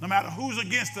like, no matter who's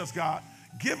against us, God.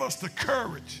 Give us the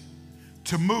courage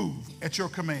to move at your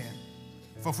command.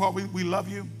 For Father, we love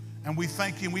you and we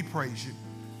thank you and we praise you.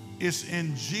 It's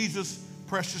in Jesus'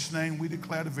 precious name we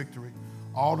declare the victory.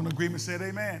 All in agreement said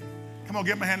amen. Come on,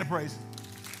 give him a hand of praise.